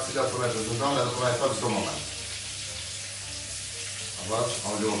mira cilat për me prezenton edhe për me e thot çdo moment. Abazi,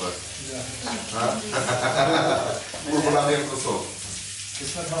 a ljove. Kur për na vjen Kosovë?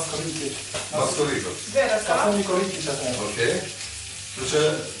 Kismet maskorikit. Maskorikët. Vera, Ka thonë një korikit që të e. Okej. Që që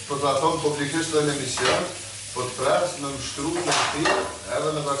po të aton publikisht dhe në emision, po të presë në mështru në ti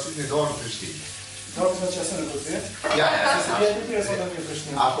edhe me të arqit një dorë në Prishtinë. Dorë të qesën e këtë vjetë? Ja, Se se vjetë të tjere sot në një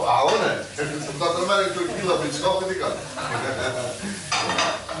Prishtinë. a one? Se të tërmeri këtë kila për qka për dika.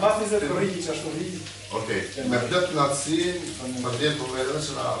 Mas 20 koriki që ashtu vi. Okej, me plët në atësin, për vjetë për me edhe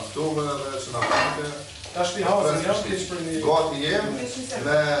që nga aftove dhe që nga pake. Ta shpi hausën, ja, këtë që për një... Gati jem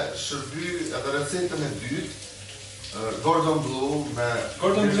me shërby edhe recetën e dytë, Gordon Blue me...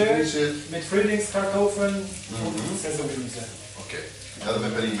 Gordon Blue, me të frillings, kartofen, sezonimse. Okej, edhe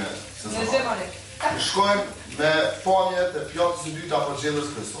me perime Në sezonale. zemare. Shkojmë me pamjet e pjatës së dytë apo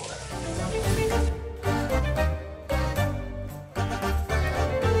gjellës kryesore.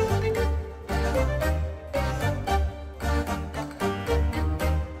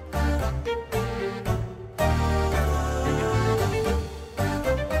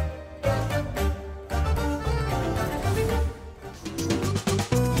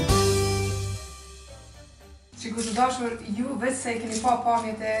 Shiko të dashur, ju veç se e keni pa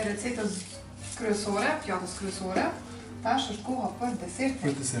pamjet e recetës kryesore, pjatës kryesore, tash është koha për desert.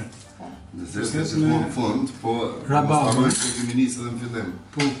 Për desert. Desert është në fund, po... Rababë. Mos të kemi nisë edhe në fillim.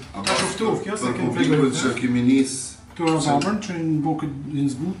 Po, ta shoftof, kjo se Për kemi publikut që kemi nisë... Këtu rababën që në bukë në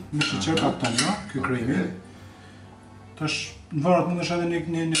zbut, me sheqer kaptonja, kjo kremi. Tash, në varat mund është edhe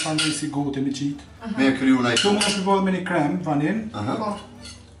një farmej si gote me qitë. Me kryu në Këtu mund është me bëhet me një krem, vanil.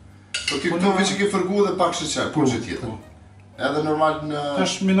 Po këtu veç që ke fërgu dhe pak sheqer, po që tjetër. Edhe normal në...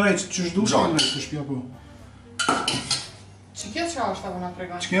 Tash, minojt që shdu shë minojt të shpja po. Që kjo që është apo nga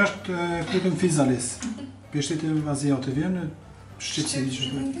tregon? Që kjo është këtëm fizalis. Peshtet e aziate vjen në shqitësi që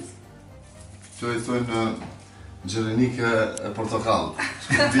shdu. Që i thojnë gjerenike e portokallë.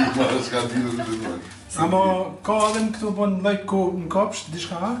 Shka di në të Amo, ka edhe në këtu bon lajt në kopsht,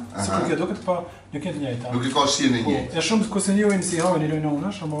 dishka ha? Si kur kjo do këtë pa, në këtë njajta. Nuk i ka shqirë në një. E shumë këse njojnë si hajnë i lojnë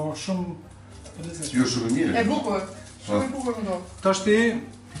onash, amo shumë... Ju shumë e mire. E bukur. Shumë i bukur më do. Tash ti,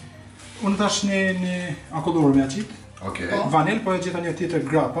 unë tash një akollurë me aqit. Okej. Vanil, po e gjitha një tjetër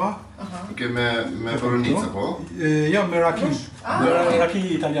grapa. Okej, me boronica, po? Ja, me raki. Me raki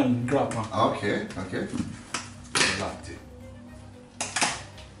italian, grapa. Okej, okej. Lakti.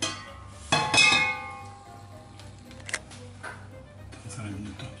 Sarajmë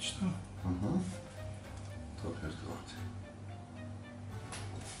në top qëta. Top është lakti.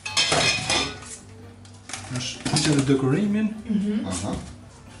 Tash, që dhe dekorimin.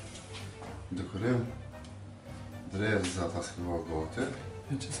 Dekorim. Drezë ata s'këva gote.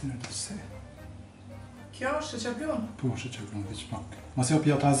 E që si në të se. Kjo është sheqerpion? Po, sheqerpion, veç pak. Mas jo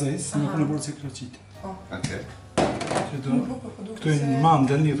pjata azejs, nuk në borë se kraqit. Okej. Këtu e një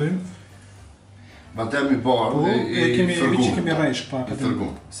mandel, një dhujmë. Mandel mi barë dhe i fërgu. Që kemi rejshk pak. I fërgu.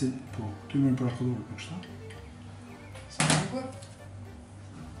 Po, tu i mërë për akollurë për kështa. Sa bukur.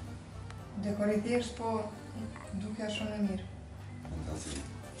 Dekori thjesht, po duke shumë e mirë. Fantastik.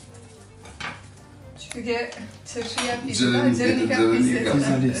 Që ke qërshia pizza, Gjerenika gjerenika pizza.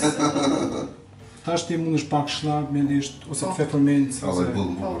 Fizalis. Tash ti mundesh pak shllak, mendisht, ose pfefferminc, ose...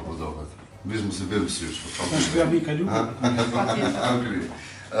 Bullë po doket. Vish më se bërë mësysh. Tash këja vi kalu?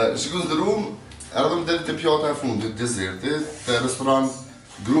 Shikos ndërum, erdhëm deri te pjata e fundit, desertit, te restoran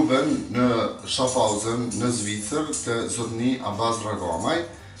Gruben në Schaffhausen, në Zvicër, te zotni Abazi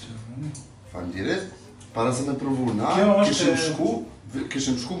Faleminderit. Para se me provu na,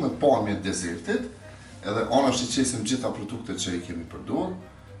 kishim shku me pamje të desertit, edhe ana shiqesim gjitha produktet që i kemi përdor,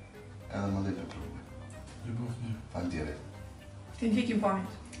 edhe më dhe me provu. Faleminderit. Ti ndjekim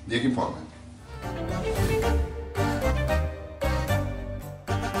pamjet. Ndjekim pamjet.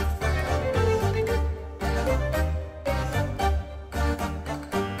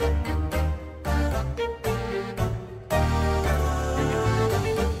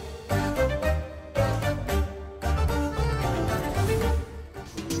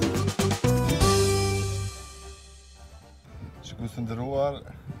 Shikues të nderuar,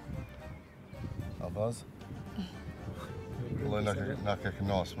 Abazi, na ke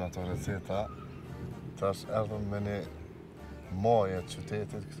kënaqur me ato receta. Tash erdhëm me një maje të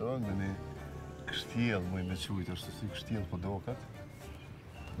qytetit këto, me një kështjell, muj me qujt, është si kështjell po doket.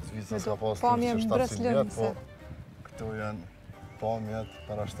 Zvicra ka pas pamje të 700 vjet, po mbreslënëse. këto janë pamjet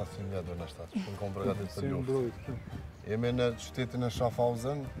para 700 vjet do në shtatë, që kom përgatit për luftë. Jemi në qytetin e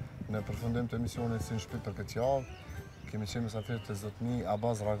Schaffhausen, në përfundim të emisionit nShpi për këtë javë. Kemi qenë mysafir të zotni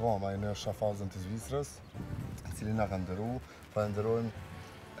Abazi në Schaffhausen të Zvicrës, i cili na ka nderu. Falenderojmë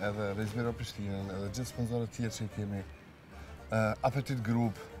edhe Rezmiro Prishtinën, edhe gjithë sponsorët tjerë që i kemi. Apetit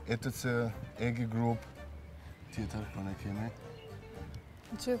Group, ETC, EGI Group, tjetër për ne kemi.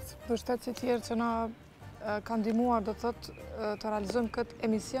 Gjithë mbështetësit tjerë që na kanë ndihmuar, do thotë, të realizojmë këtë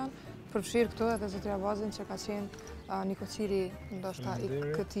emision, përfshirë këtu edhe zotri Abazin që ka qenë një koqiri ndoshta i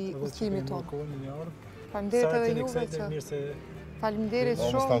këtij udhëtimi tonë. Faleminderit edhe juve që... Faleminderit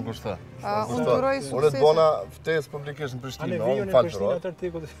shumë. Mos ta ngushta. Unë turoj sukses. Unë të bona ftesë publikisht në Prishtinë, unë falë.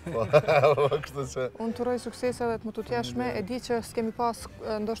 Unë turoj sukses edhe të më tutjeshme, e di që s'kemi pas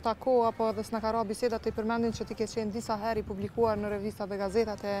ndoshta kohë apo edhe s'na ka ra biseda të i përmendin që ti ke qenë disa herë i publikuar në revistat dhe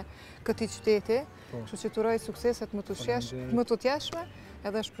gazetat e këtij qyteti, kështu që turoj sukseset më tutjeshme,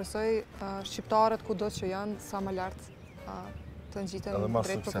 edhe shpresoj shqiptarët kudo që janë sa më lart të ngjiten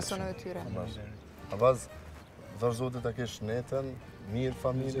drejt profesioneve të tyre. Abazi, vazhdo të kesh netën, mirë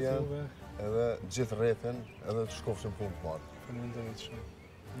familjen, edhe gjithë rrethin, edhe të shkofshim punë të marrë. Faleminderit shumë.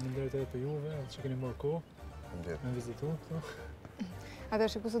 Faleminderit edhe për juve, që keni marrë kohë, me vizitu këtu.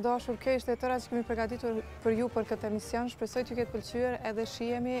 Atëherë, shikues të dashur, kjo ishte tëra që kemi përgatitur për ju për këtë emision. Shpresoj t'ju ketë pëlqyer edhe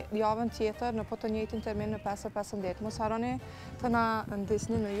shihemi javën tjetër në po të njëjtin termin në 5:15. Mos harroni të na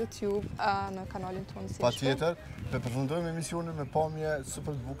ndjesni në YouTube, në kanalin tonë nShpi. Patjetër, ne përfundojmë emisionin me pamje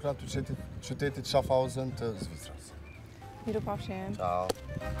super të bukura të qytetit Schaffhausen të Zvicrës. Mirupafshim. Ciao.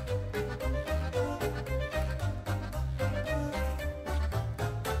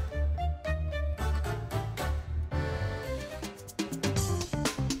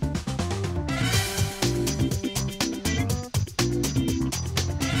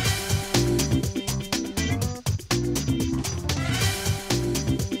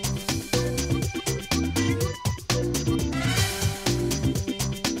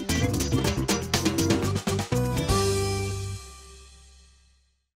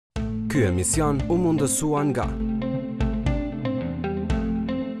 Ky emision u mundësua nga